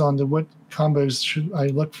clues onto what combos should I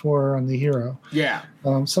look for on the hero. Yeah.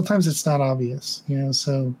 Sometimes it's not obvious, you know,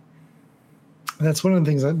 so. That's one of the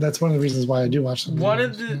things. That's one of the reasons why I do watch them.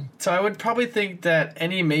 So I would probably think that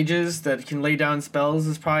any mages that can lay down spells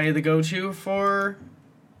is probably the go-to for,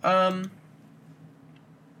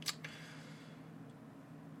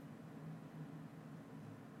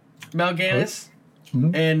 Mal'Ganis.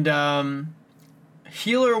 And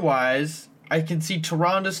healer-wise, I can see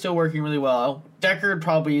Tyrande still working really well. Deckard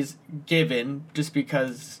probably is given just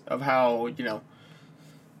because of how, you know,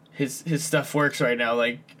 his stuff works right now.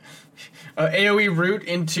 Like, AoE root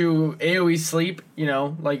into AoE sleep, you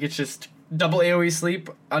know, like it's just double AoE sleep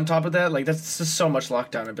on top of that. Like, that's just so much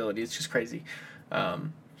lockdown ability. It's just crazy. Other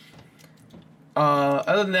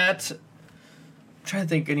than that, I'm trying to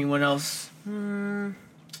think anyone else.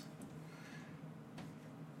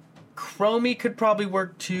 Chromie could probably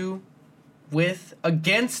work too.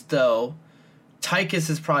 Against, though, Tychus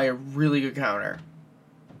is probably a really good counter.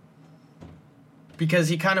 Because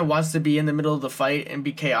he kind of wants to be in the middle of the fight and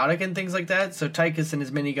be chaotic and things like that. So Tychus and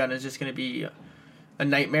his minigun is just going to be a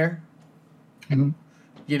nightmare. You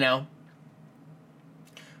know?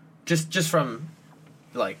 Just from,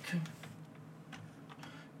 like,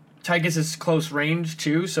 Tychus is close range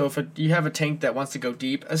too, so if you have a tank that wants to go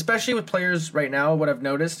deep, especially with players right now, what I've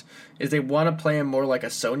noticed is they want to play him more like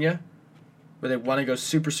a Sonya, where they want to go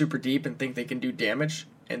super, super deep and think they can do damage,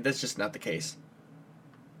 and that's just not the case.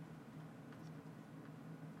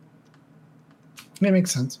 It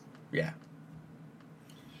makes sense. Yeah.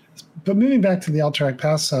 But moving back to the Alterac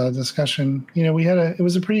Pass discussion, we had it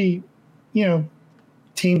was a pretty,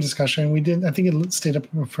 team discussion. I think it stayed up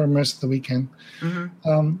for most of the weekend.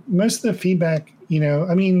 Mm-hmm. Most of the feedback,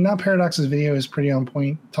 Not Paradox's video is pretty on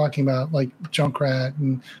point, talking about like Junkrat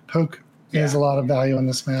and Poke has a lot of value on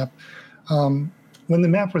this map. When the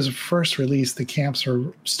map was first released, the camps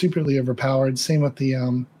were stupidly overpowered. Same with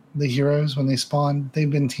the heroes when they spawn.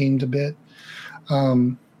 They've been tamed a bit.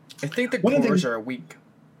 I think the cores are weak.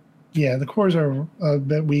 Yeah, the cores are a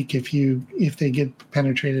bit weak if they get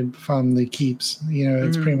penetrated from the keeps.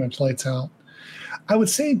 It's pretty much lights out. I would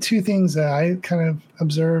say two things that I kind of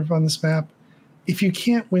observe on this map. If you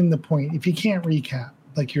can't win the point, if you can't recap,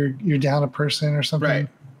 like you're down a person or something, right,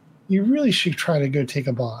 you really should try to go take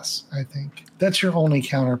a boss, I think. That's your only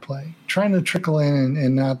counterplay. Trying to trickle in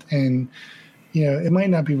and it might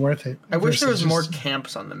not be worth it. I wish there was more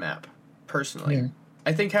camps on the map, personally. Yeah.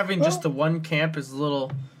 I think having just the one camp is a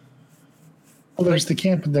little... Well, there's the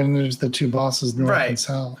camp, and then there's the two bosses, north and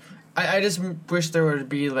south. I just wish there would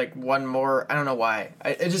be like one more. I don't know why.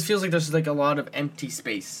 It just feels like there's like a lot of empty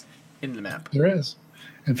space in the map. There is.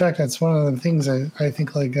 In fact, that's one of the things I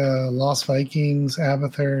think like Lost Vikings,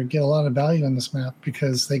 Abathur get a lot of value on this map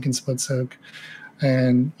because they can split soak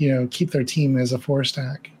and keep their team as a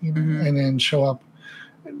 4-stack, and then show up.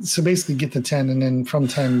 So basically, get to 10, and then from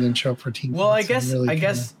 10, then show up for team. Well, I guess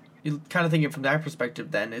you kind of think it from that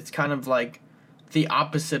perspective. Then it's kind of like the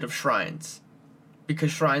opposite of Shrines,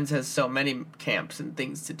 because Shrines has so many camps and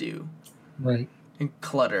things to do, right, and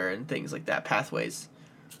clutter and things like that, pathways.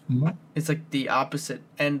 Mm-hmm. It's like the opposite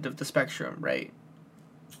end of the spectrum, right?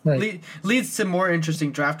 Right. Leads to more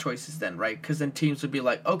interesting draft choices then, right? Because then teams would be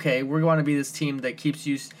like, okay, we're going to be this team that keeps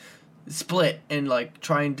you split and like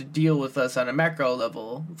trying to deal with us on a macro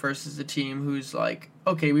level, versus a team who's like,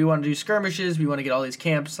 okay, we want to do skirmishes, we want to get all these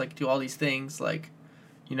camps, like do all these things, like,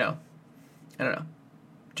 I don't know.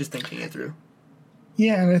 Just thinking it through.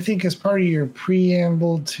 Yeah, and I think as part of your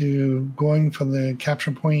preamble to going for the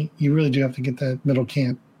capture point, you really do have to get that middle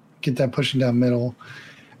camp, get that pushing down middle.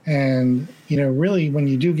 And, really when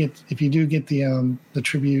you do get, if you do get the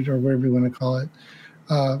tribute or whatever you want to call it,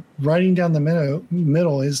 riding down the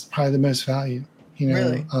middle is probably the most value.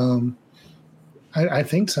 Really? I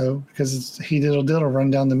think so, because it's he diddle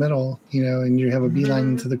run down the middle, and you have a beeline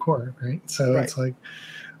into the core, right? So It's like,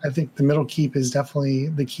 I think the middle keep is definitely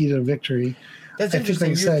the key to victory. That's interesting.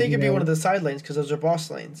 You'd think it'd be one of the side lanes because those are boss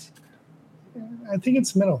lanes. I think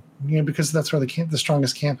it's middle, because that's where the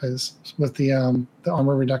strongest camp is, with the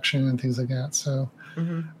armor reduction and things like that. So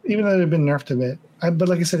even though they've been nerfed a bit, but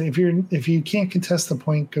like I said, if you can't contest the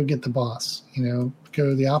point, go get the boss.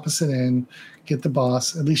 Go the opposite end, get the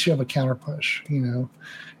boss. At least you have a counter push.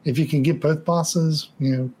 If you can get both bosses,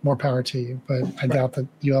 more power to you. But I doubt that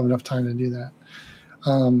you have enough time to do that.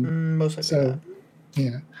 Most likely so, not.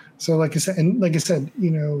 Yeah. So like I said,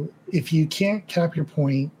 if you can't cap your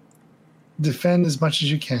point, defend as much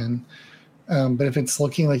as you can. But if it's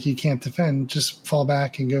looking like you can't defend, just fall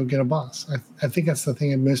back and go get a boss. I think that's the thing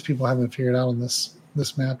that most people haven't figured out on this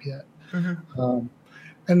map yet.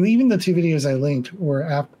 And even the two videos I linked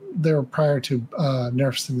were prior to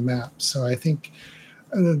nerfs in the map. So I think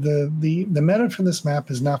the meta for this map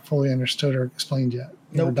is not fully understood or explained yet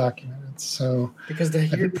or documented. So because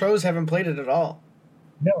the pros haven't played it at all.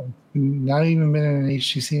 No, not even been in an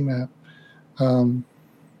HGC map.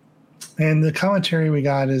 And the commentary we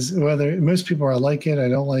got is whether most people are like it, I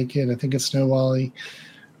don't like it, I think it's snowbally.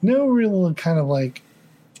 No real kind of like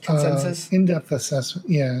consensus, in-depth assessment.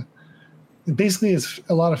 Yeah, basically it's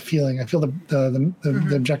a lot of feeling. I feel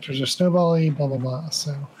the objectors are snowbally, blah blah blah.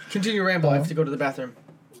 So continue ramble. I have to go to the bathroom.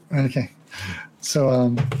 Okay,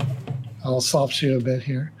 so I'll soft shoe a bit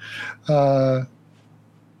here.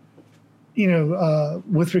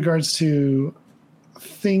 With regards to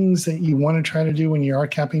things that you want to try to do when you are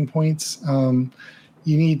capping points,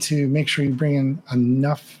 you need to make sure you bring in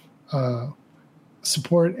enough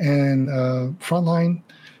support and frontline,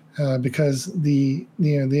 because the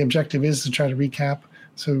objective is to try to recap.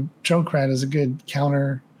 So Junkrat is a good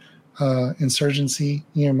counter insurgency.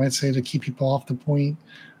 Might say to keep people off the point.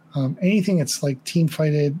 Anything that's like team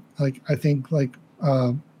fighted, like I think like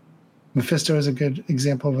Mephisto is a good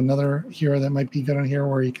example of another hero that might be good on here,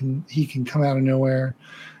 where he can come out of nowhere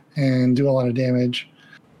and do a lot of damage.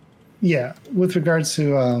 Yeah, with regards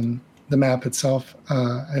to the map itself.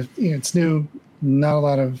 It's new, not a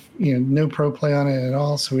lot of no pro play on it at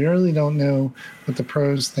all, so we really don't know what the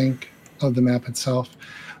pros think of the map itself.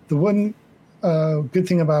 The one good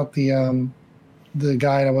thing about the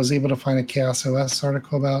guide, I was able to find a Chaos OS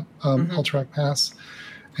article about Alterac Pass,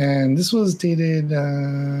 and this was dated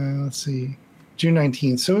June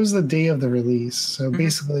 19th, so it was the day of the release. So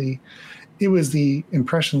basically it was the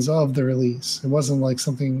impressions of the release. It wasn't like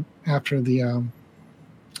something after the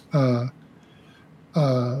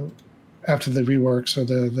reworks or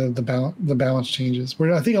the balance changes,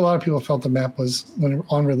 where I think a lot of people felt the map was, when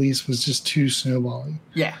on release, was just too snowbally.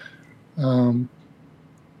 Yeah. I'm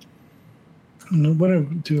going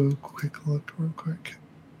to do a quick look real quick.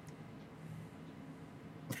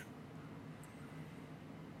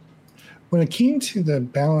 When it came to the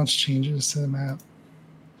balance changes to the map,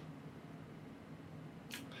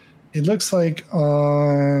 it looks like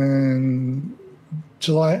on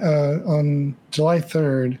July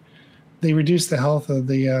 3rd, they reduced the health of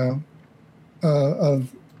the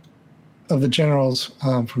generals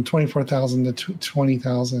from 24,000 to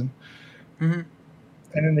 20,000. Mm-hmm.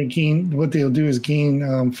 And then they gain. What they'll do is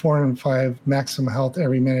gain 4 and 5 maximum health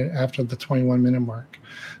every minute after the 21-minute mark.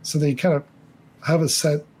 So they kind of have a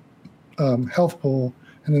set health pool,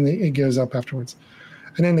 and then it goes up afterwards.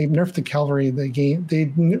 And then they nerfed the cavalry.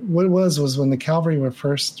 What it was when the cavalry were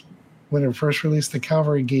first released, the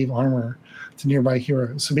cavalry gave armor to nearby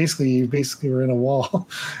heroes. So basically, you were in a wall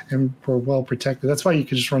and were well protected. That's why you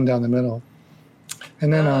could just run down the middle.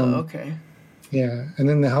 And then okay. Yeah, and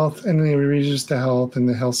then the health, and then they reduced the health and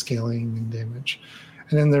the health scaling and damage.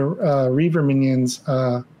 And then the Reaver minions,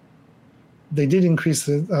 they did increase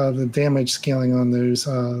the damage scaling on those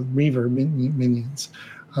Reaver minions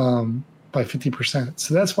by 50%.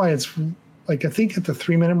 So that's why it's like, I think at the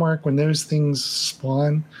 3-minute mark when those things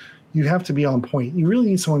spawn, you have to be on point. You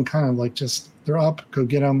really need someone kind of like just, they're up, go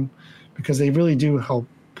get them, because they really do help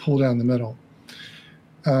pull down the middle.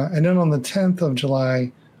 And then on the 10th of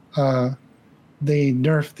July, they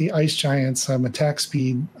nerfed the Ice Giants attack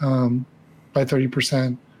speed by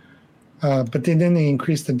 30%. But then they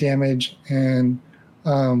increased the damage, and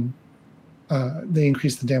they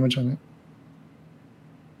increased the damage on it.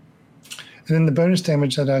 And then the bonus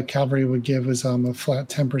damage that cavalry would give was a flat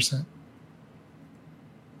 10%.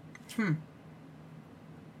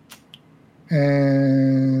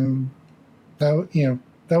 And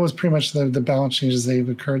that was pretty much the balance changes that have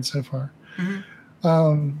occurred so far.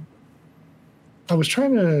 Mm-hmm. I was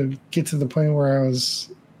trying to get to the point where I was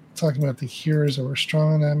talking about the heroes that were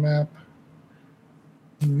strong on that map.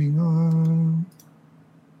 Moving on.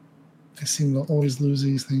 I seem to always lose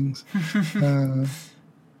these things.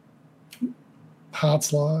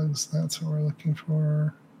 Hots logs, that's what we're looking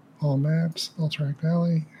for. All maps, Alterac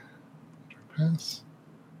Valley, Alterac Pass.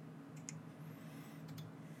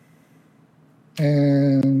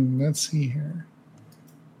 And let's see here.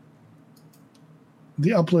 The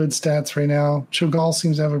upload stats right now. Cho'Gall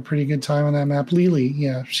seems to have a pretty good time on that map. Lili,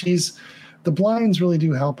 yeah, the blinds really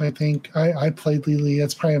do help, I think. I played Lili.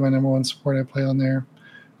 That's probably my number one support I play on there.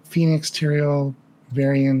 Phoenix, Tyrael,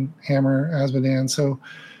 Varian, Hammer, Azmodan. So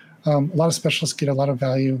a lot of specialists get a lot of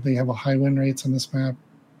value. They have a high win rates on this map.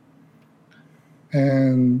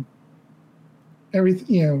 And a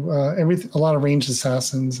lot of ranged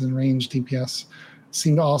assassins and ranged DPS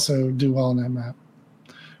seem to also do well on that map.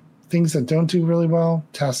 Things that don't do really well: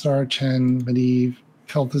 Tassadar, Chen, Medivh,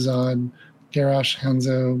 Kel'Thuzad, Garrosh,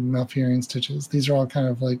 Hanzo, Malfurion, Stitches. These are all kind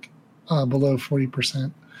of like below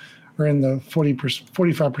 40%, or in the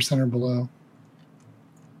 45% or below.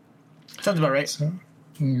 Sounds about right. So,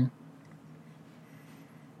 yeah.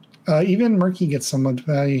 Even Murky gets some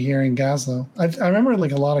value here in Gazlo. I remember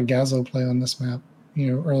like a lot of Gazlo play on this map,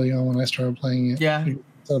 early on when I started playing it. Yeah.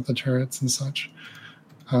 Set up the turrets and such.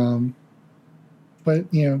 But,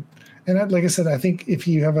 and like I said, I think if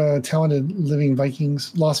you have a talented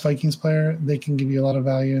Lost Vikings player, they can give you a lot of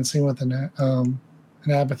value, and same with an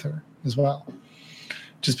Abathur as well.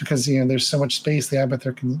 Just because, there's so much space, the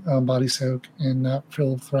Abathur can body soak and not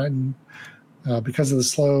feel threatened because of the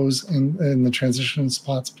slows and the transition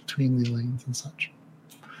spots between the lanes and such.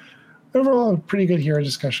 Overall, a pretty good hero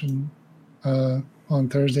discussion on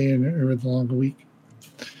Thursday and over the longer week.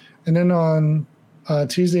 And then on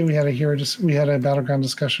Tuesday, we had a battleground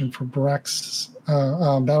discussion for Barak's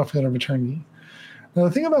Battlefield of Eternity. Now,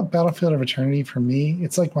 the thing about Battlefield of Eternity for me,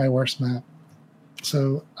 it's like my worst map.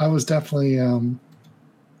 So I was definitely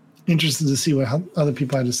interested to see what other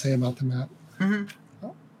people had to say about the map.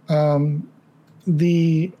 Mm-hmm.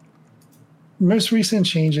 The most recent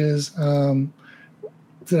changes,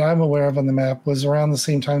 that I'm aware of on the map was around the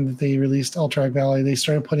same time that they released Alterac Valley. They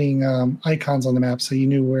started putting icons on the map so you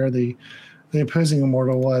knew where the opposing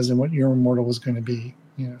immortal was and what your immortal was going to be.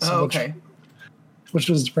 So okay. Which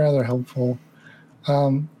was rather helpful.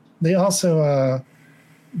 They also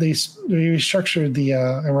they restructured the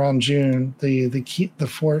around June the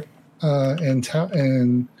fort and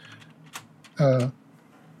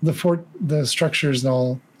the structures and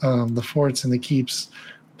all the forts and the keeps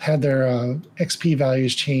had their XP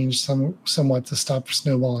values changed somewhat to stop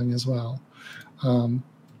snowballing as well.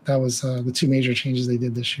 That was the two major changes they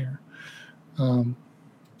did this year. And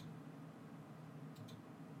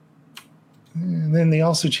then they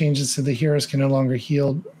also changed it so the heroes can no longer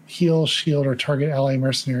heal, shield, or target ally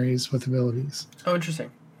mercenaries with abilities. Oh,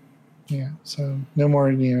 interesting. Yeah, so no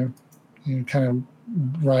more kind of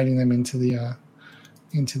riding them into the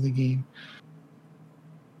game.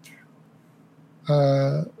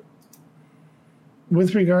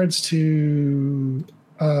 With regards to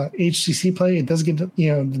HCC play, it does get a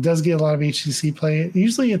lot of HCC play.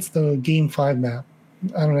 Usually, it's the Game 5 map.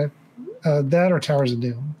 I don't know that or Towers of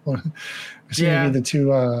Doom. Seem to be the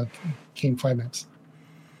two Game 5 maps.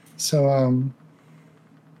 So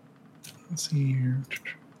let's see here.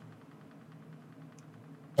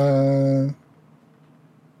 The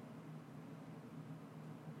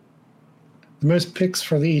most picks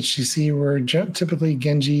for the HCC were typically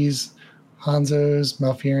Genjis, Hanzos,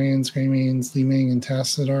 Malfurions, Greymane, Li Ming, and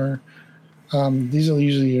Tassadar. These are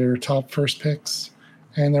usually your top first picks,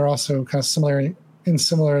 and they're also kind of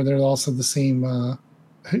similar. They're also the same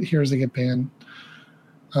heroes that get banned.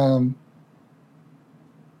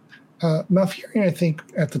 Malfurion, I think,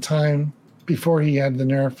 at the time before he had the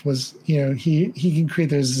nerf, was he can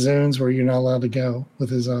create those zones where you're not allowed to go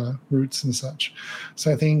with his roots and such.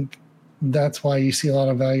 So I think that's why you see a lot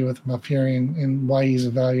of value with Malfurion and why he's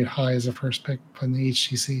valued high as a first pick in the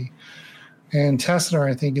HCC. And Tassadar,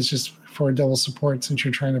 I think, is just for a double support since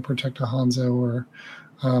you're trying to protect a Hanzo or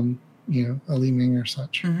a Li Ming or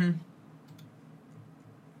such. Mm-hmm.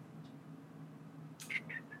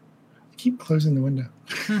 I keep closing the window.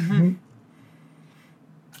 Mm-hmm.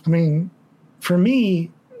 I mean, for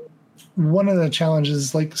me, one of the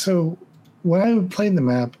challenges, when I would play the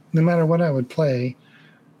map, no matter what I would play,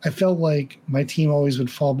 I felt like my team always would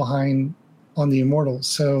fall behind on the Immortals.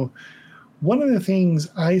 So one of the things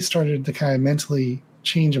I started to kind of mentally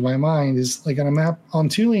change in my mind is like on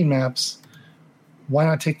 2-lane maps, why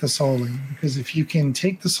not take the soul lane? Because if you can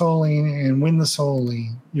take the soul lane and win the soul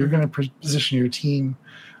lane, you're going to position your team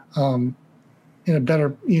in a better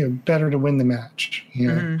to win the match.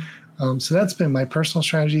 So that's been my personal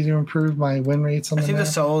strategy to improve my win rates on the map. I think the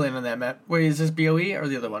soul lane on that map. Wait, is this BOE or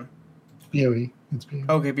the other one? BOE. It's BOE.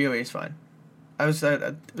 Okay, BOE is fine. I was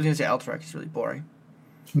going to say Alterac is really boring.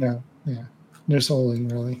 No soul lane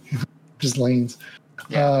really, just lanes.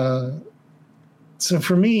 Yeah. So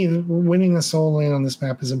for me, winning the soul lane on this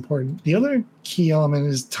map is important. The other key element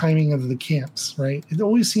is timing of the camps, right? It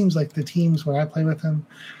always seems like the teams, when I play with them,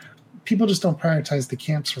 people just don't prioritize the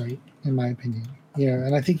camps right, in my opinion.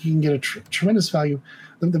 And I think you can get a tremendous value.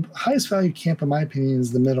 The highest value camp, in my opinion,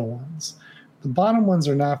 is the middle ones. The bottom ones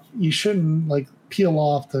are not, you shouldn't peel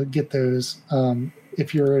off to get those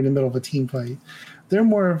if you're in the middle of a team fight. They're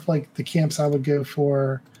more of the camps I would go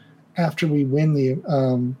for after we win the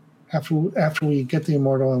after we get the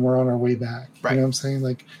immortal and we're on our way back. Right. You know what I'm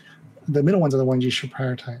saying? The middle ones are the ones you should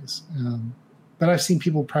prioritize. But I've seen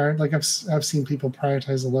people I've seen people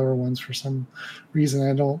prioritize the lower ones for some reason.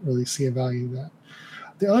 I don't really see a value in that.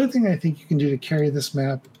 The other thing I think you can do to carry this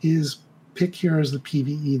map is pick heroes with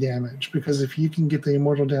PvE damage, because if you can get the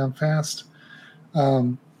immortal down fast,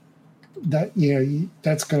 that's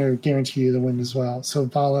going to guarantee you the win as well. So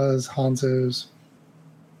Valas, Hanzos,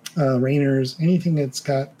 Rainers, anything that's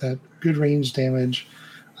got that good range damage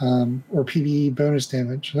or PvE bonus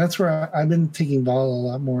damage. And that's where I've been taking Vala a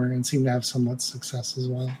lot more and seem to have somewhat success as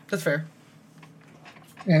well. That's fair.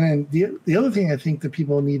 And then the other thing I think that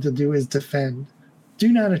people need to do is defend.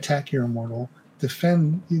 Do not attack your immortal.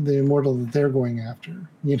 Defend the immortal that they're going after,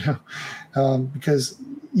 because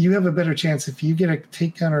you have a better chance if you get a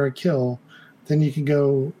takedown or a kill, then you can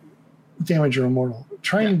go damage your immortal.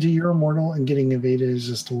 Trying to do your immortal and getting evaded is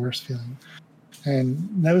just the worst feeling.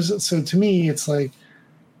 And so to me, it's like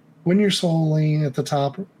win your soul lane at the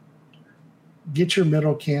top, get your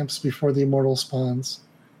middle camps before the immortal spawns,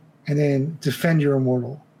 and then defend your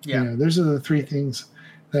immortal. Yeah. Those are the three things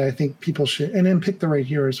that I think people should, and then pick the right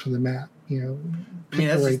heroes for the map.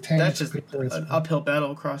 That's just an uphill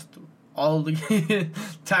battle across all the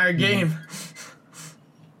entire game.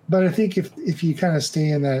 But I think if you kind of stay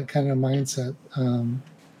in that kind of mindset,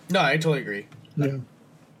 no, I totally agree.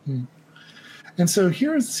 And so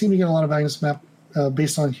heroes seem to get a lot of value in this map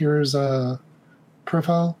based on heroes'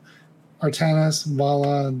 profile. Artanis,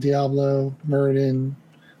 Vala, Diablo, Muradin,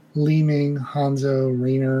 Li Ming, Hanzo,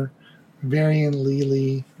 Raynor, Varian,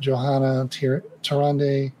 Lili, Johanna,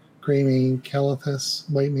 Tyrande, Greymane, Calathus,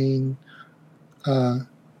 Whitemane.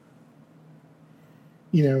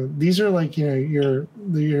 These are like, your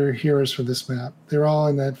heroes for this map. They're all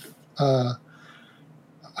in that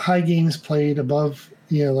high games played above,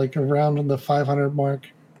 like around the 500 mark.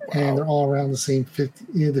 Wow. And they're all around the same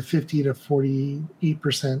 50, the 50 to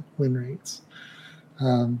 48% win rates.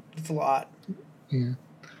 That's a lot. Yeah.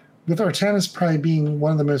 With Artanis probably being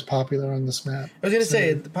one of the most popular on this map. I was going to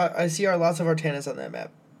say, I see lots of Artanis on that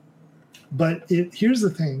map. But here's the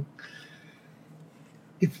thing.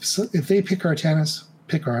 If they pick Artanis,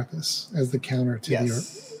 pick Arthas as the counter to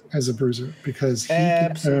as a bruiser, because he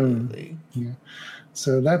can own. Yeah.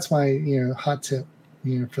 So that's my hot tip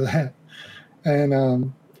for that. And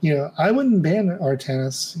I wouldn't ban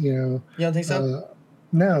Artanis. You don't think so?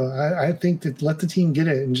 No, I think that let the team get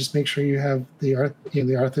it and just make sure you have the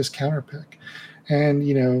Arthas counter pick. And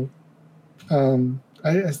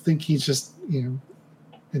I think he's just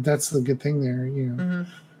that's the good thing there.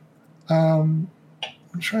 I'm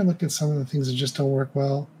trying to look at some of the things that just don't work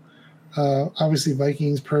well. Obviously,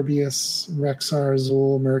 Vikings, Perbius, Rexar,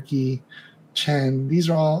 Zul, Murky, Chen. These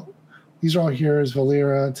are all heroes.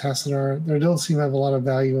 Valera, Tassadar. They don't seem to have a lot of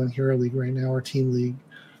value in Hero League right now or Team League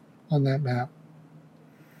on that map.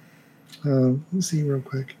 Let's see real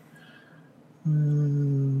quick.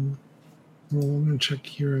 I'm going to check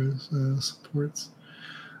heroes supports.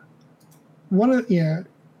 I'm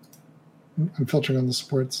filtering on the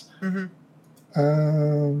supports. Mm-hmm.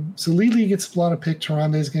 So Lili gets a lot of pick.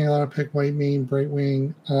 Tyrande's getting a lot of pick. Whitemane,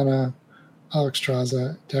 Brightwing, Ana,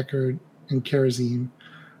 Alexstrasza, Deckard, and Karazim.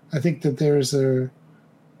 I think that those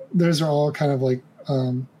are all kind of like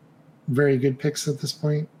very good picks at this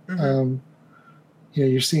point. Mm-hmm.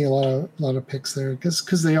 You're seeing a lot of picks there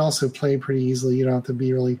because they also play pretty easily. You don't have to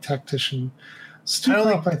be really tactician. I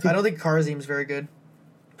don't think Karazim's very good,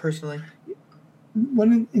 personally.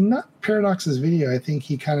 When in Paradox's video, I think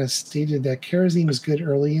he kind of stated that Karazim is good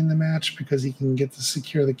early in the match because he can get to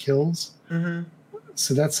secure the kills. Mm-hmm.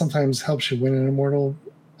 So that sometimes helps you win an immortal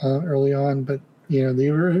early on. But the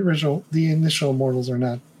initial immortals are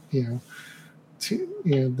not they're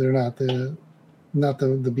not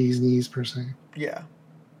the bee's knees per se. Yeah.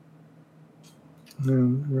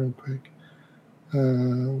 Real quick,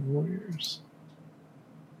 Warriors.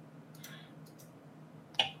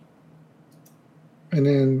 And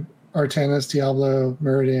then Artanis, Diablo,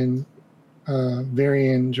 Muradin,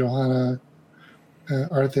 Varian, Johanna,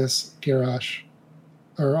 Arthas, Garrosh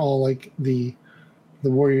are all like the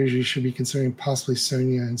warriors you should be considering, possibly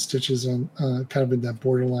Sonya and Stitches on kind of in that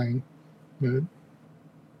borderline mode.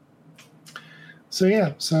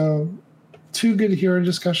 So two good hero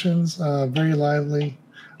discussions, very lively.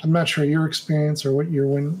 I'm not sure your experience or what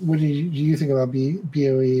do you think about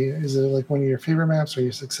BOE? Is it like one of your favorite maps? Are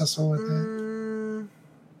you successful with it?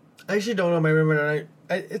 I actually don't know my favorite.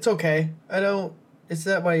 It's okay. It's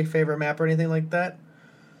not my favorite map or anything like that.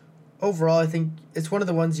 Overall, I think it's one of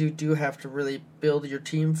the ones you do have to really build your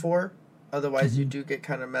team for. Otherwise, you do get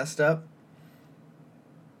kind of messed up.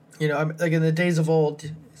 I'm like in the days of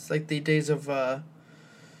old. It's like the days of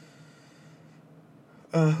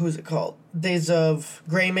who's it called? Days of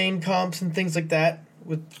Greymane comps and things like that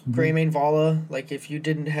with Greymane Vala. Like if you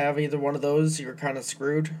didn't have either one of those, you were kind of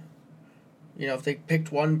screwed. If they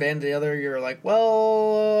picked one, banned the other, you're like,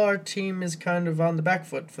 well, our team is kind of on the back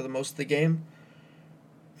foot for the most of the game.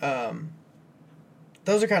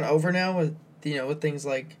 Those are kind of over now with with things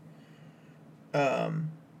like,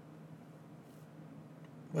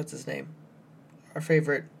 what's his name? Our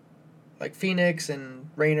favorite, like Phoenix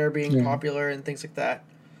and Raynor being popular and things like that.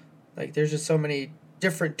 Like there's just so many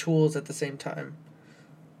different tools at the same time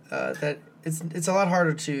that it's a lot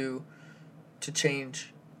harder to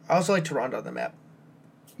change. I also like Tyrande on the map.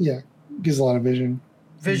 Yeah, gives a lot of vision.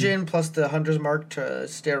 Plus the Hunter's Mark to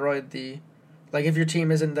steroid the... Like, if your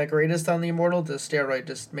team isn't the greatest on the Immortal, the steroid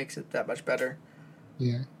just makes it that much better.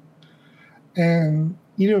 Yeah. And,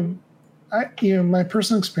 my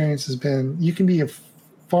personal experience has been you can be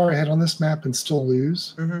far ahead on this map and still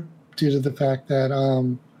lose due to the fact that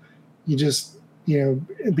you just,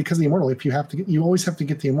 because of the Immortal, you always have to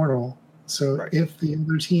get the Immortal. So if the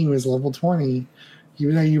other team is level 20...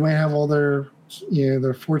 Even though you might have all their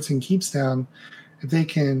forts and keeps down, if they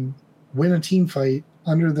can win a team fight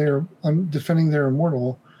defending their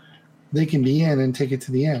immortal, they can be in and take it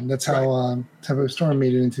to the end. That's how Tempo Storm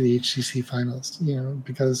made it into the HCC finals.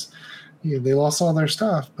 Because they lost all their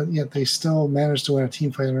stuff, but yet they still managed to win a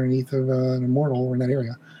team fight underneath of an immortal in that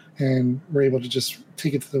area, and were able to just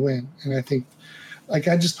take it to the win. And I think, like,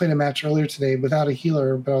 I just played a match earlier today without a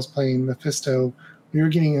healer, but I was playing Mephisto. We were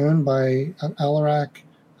getting owned by Alarak,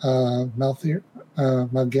 Mal'Ganis,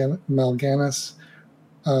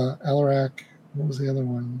 Alarak. What was the other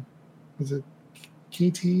one? Was it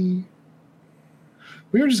KT?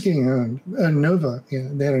 We were just getting owned. Nova. Yeah,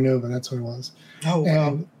 they had a Nova. That's what it was. Oh, wow.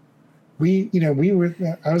 And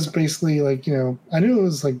I was basically like, I knew it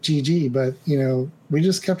was like GG, but, we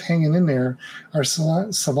just kept hanging in there. Our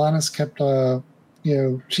Sylvanas kept,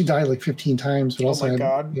 she died like 15 times, but also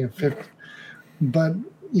God. 50. But,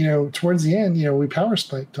 towards the end, we power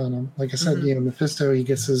spiked on him. Like I said, Mephisto, he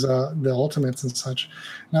gets his, the ultimates and such.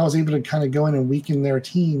 And I was able to kind of go in and weaken their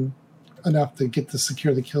team enough to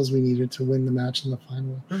secure the kills we needed to win the match in the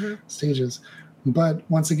final stages. But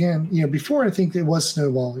once again, before, I think it was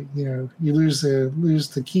snowballing. You lose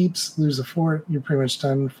the keeps, lose the fort, you're pretty much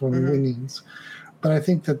done for the winnings. But I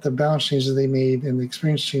think that the balance changes they made and the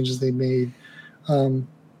experience changes they made,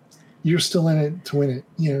 you're still in it to win it.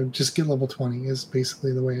 Just get level 20 is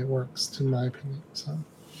basically the way it works, in my opinion. So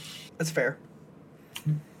that's fair.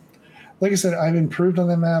 Like I said, I've improved on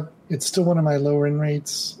that map. It's still one of my lower in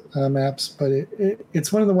rates maps, but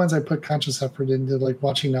it's one of the ones I put conscious effort into, like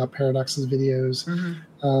watching now Paradox's videos,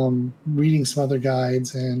 reading some other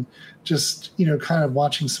guides, and just kind of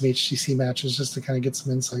watching some HGC matches just to kind of get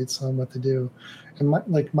some insights on what to do. And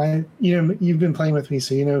you've been playing with me,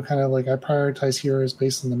 so kind of like I prioritize heroes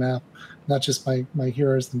based on the map, not just my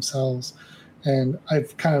heroes themselves. And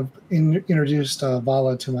I've kind of introduced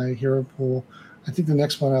Vala to my hero pool. I think the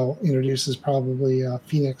next one I'll introduce is probably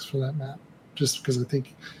Phoenix for that map, just because I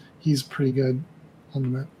think he's pretty good on the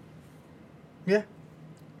map. Yeah,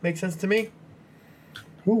 makes sense to me.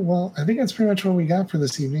 Cool. Well, I think that's pretty much what we got for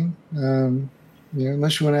this evening.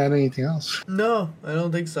 Unless you want to add anything else. No, I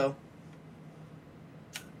don't think so.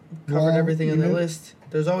 Covered everything on the list.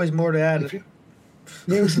 There's always more to add.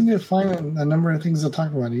 We seem to find a number of things to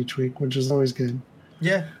talk about each week, which is always good.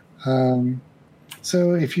 Yeah.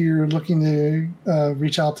 So if you're looking to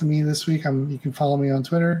reach out to me this week, you can follow me on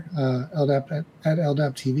Twitter, LDAP at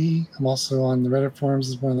LDAP TV. I'm also on the Reddit forums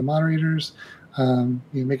as one of the moderators. You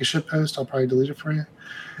make a shit post, I'll probably delete it for you.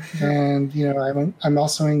 And I'm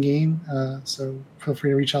also in game, so feel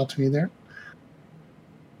free to reach out to me there.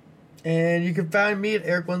 And you can find me at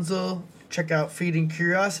Eric Wenzel. Check out Feeding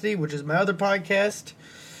Curiosity, which is my other podcast,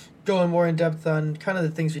 going more in depth on kind of the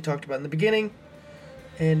things we talked about in the beginning.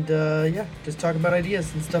 And, just talk about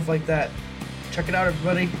ideas and stuff like that. Check it out,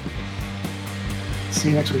 everybody. See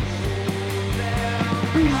you next week.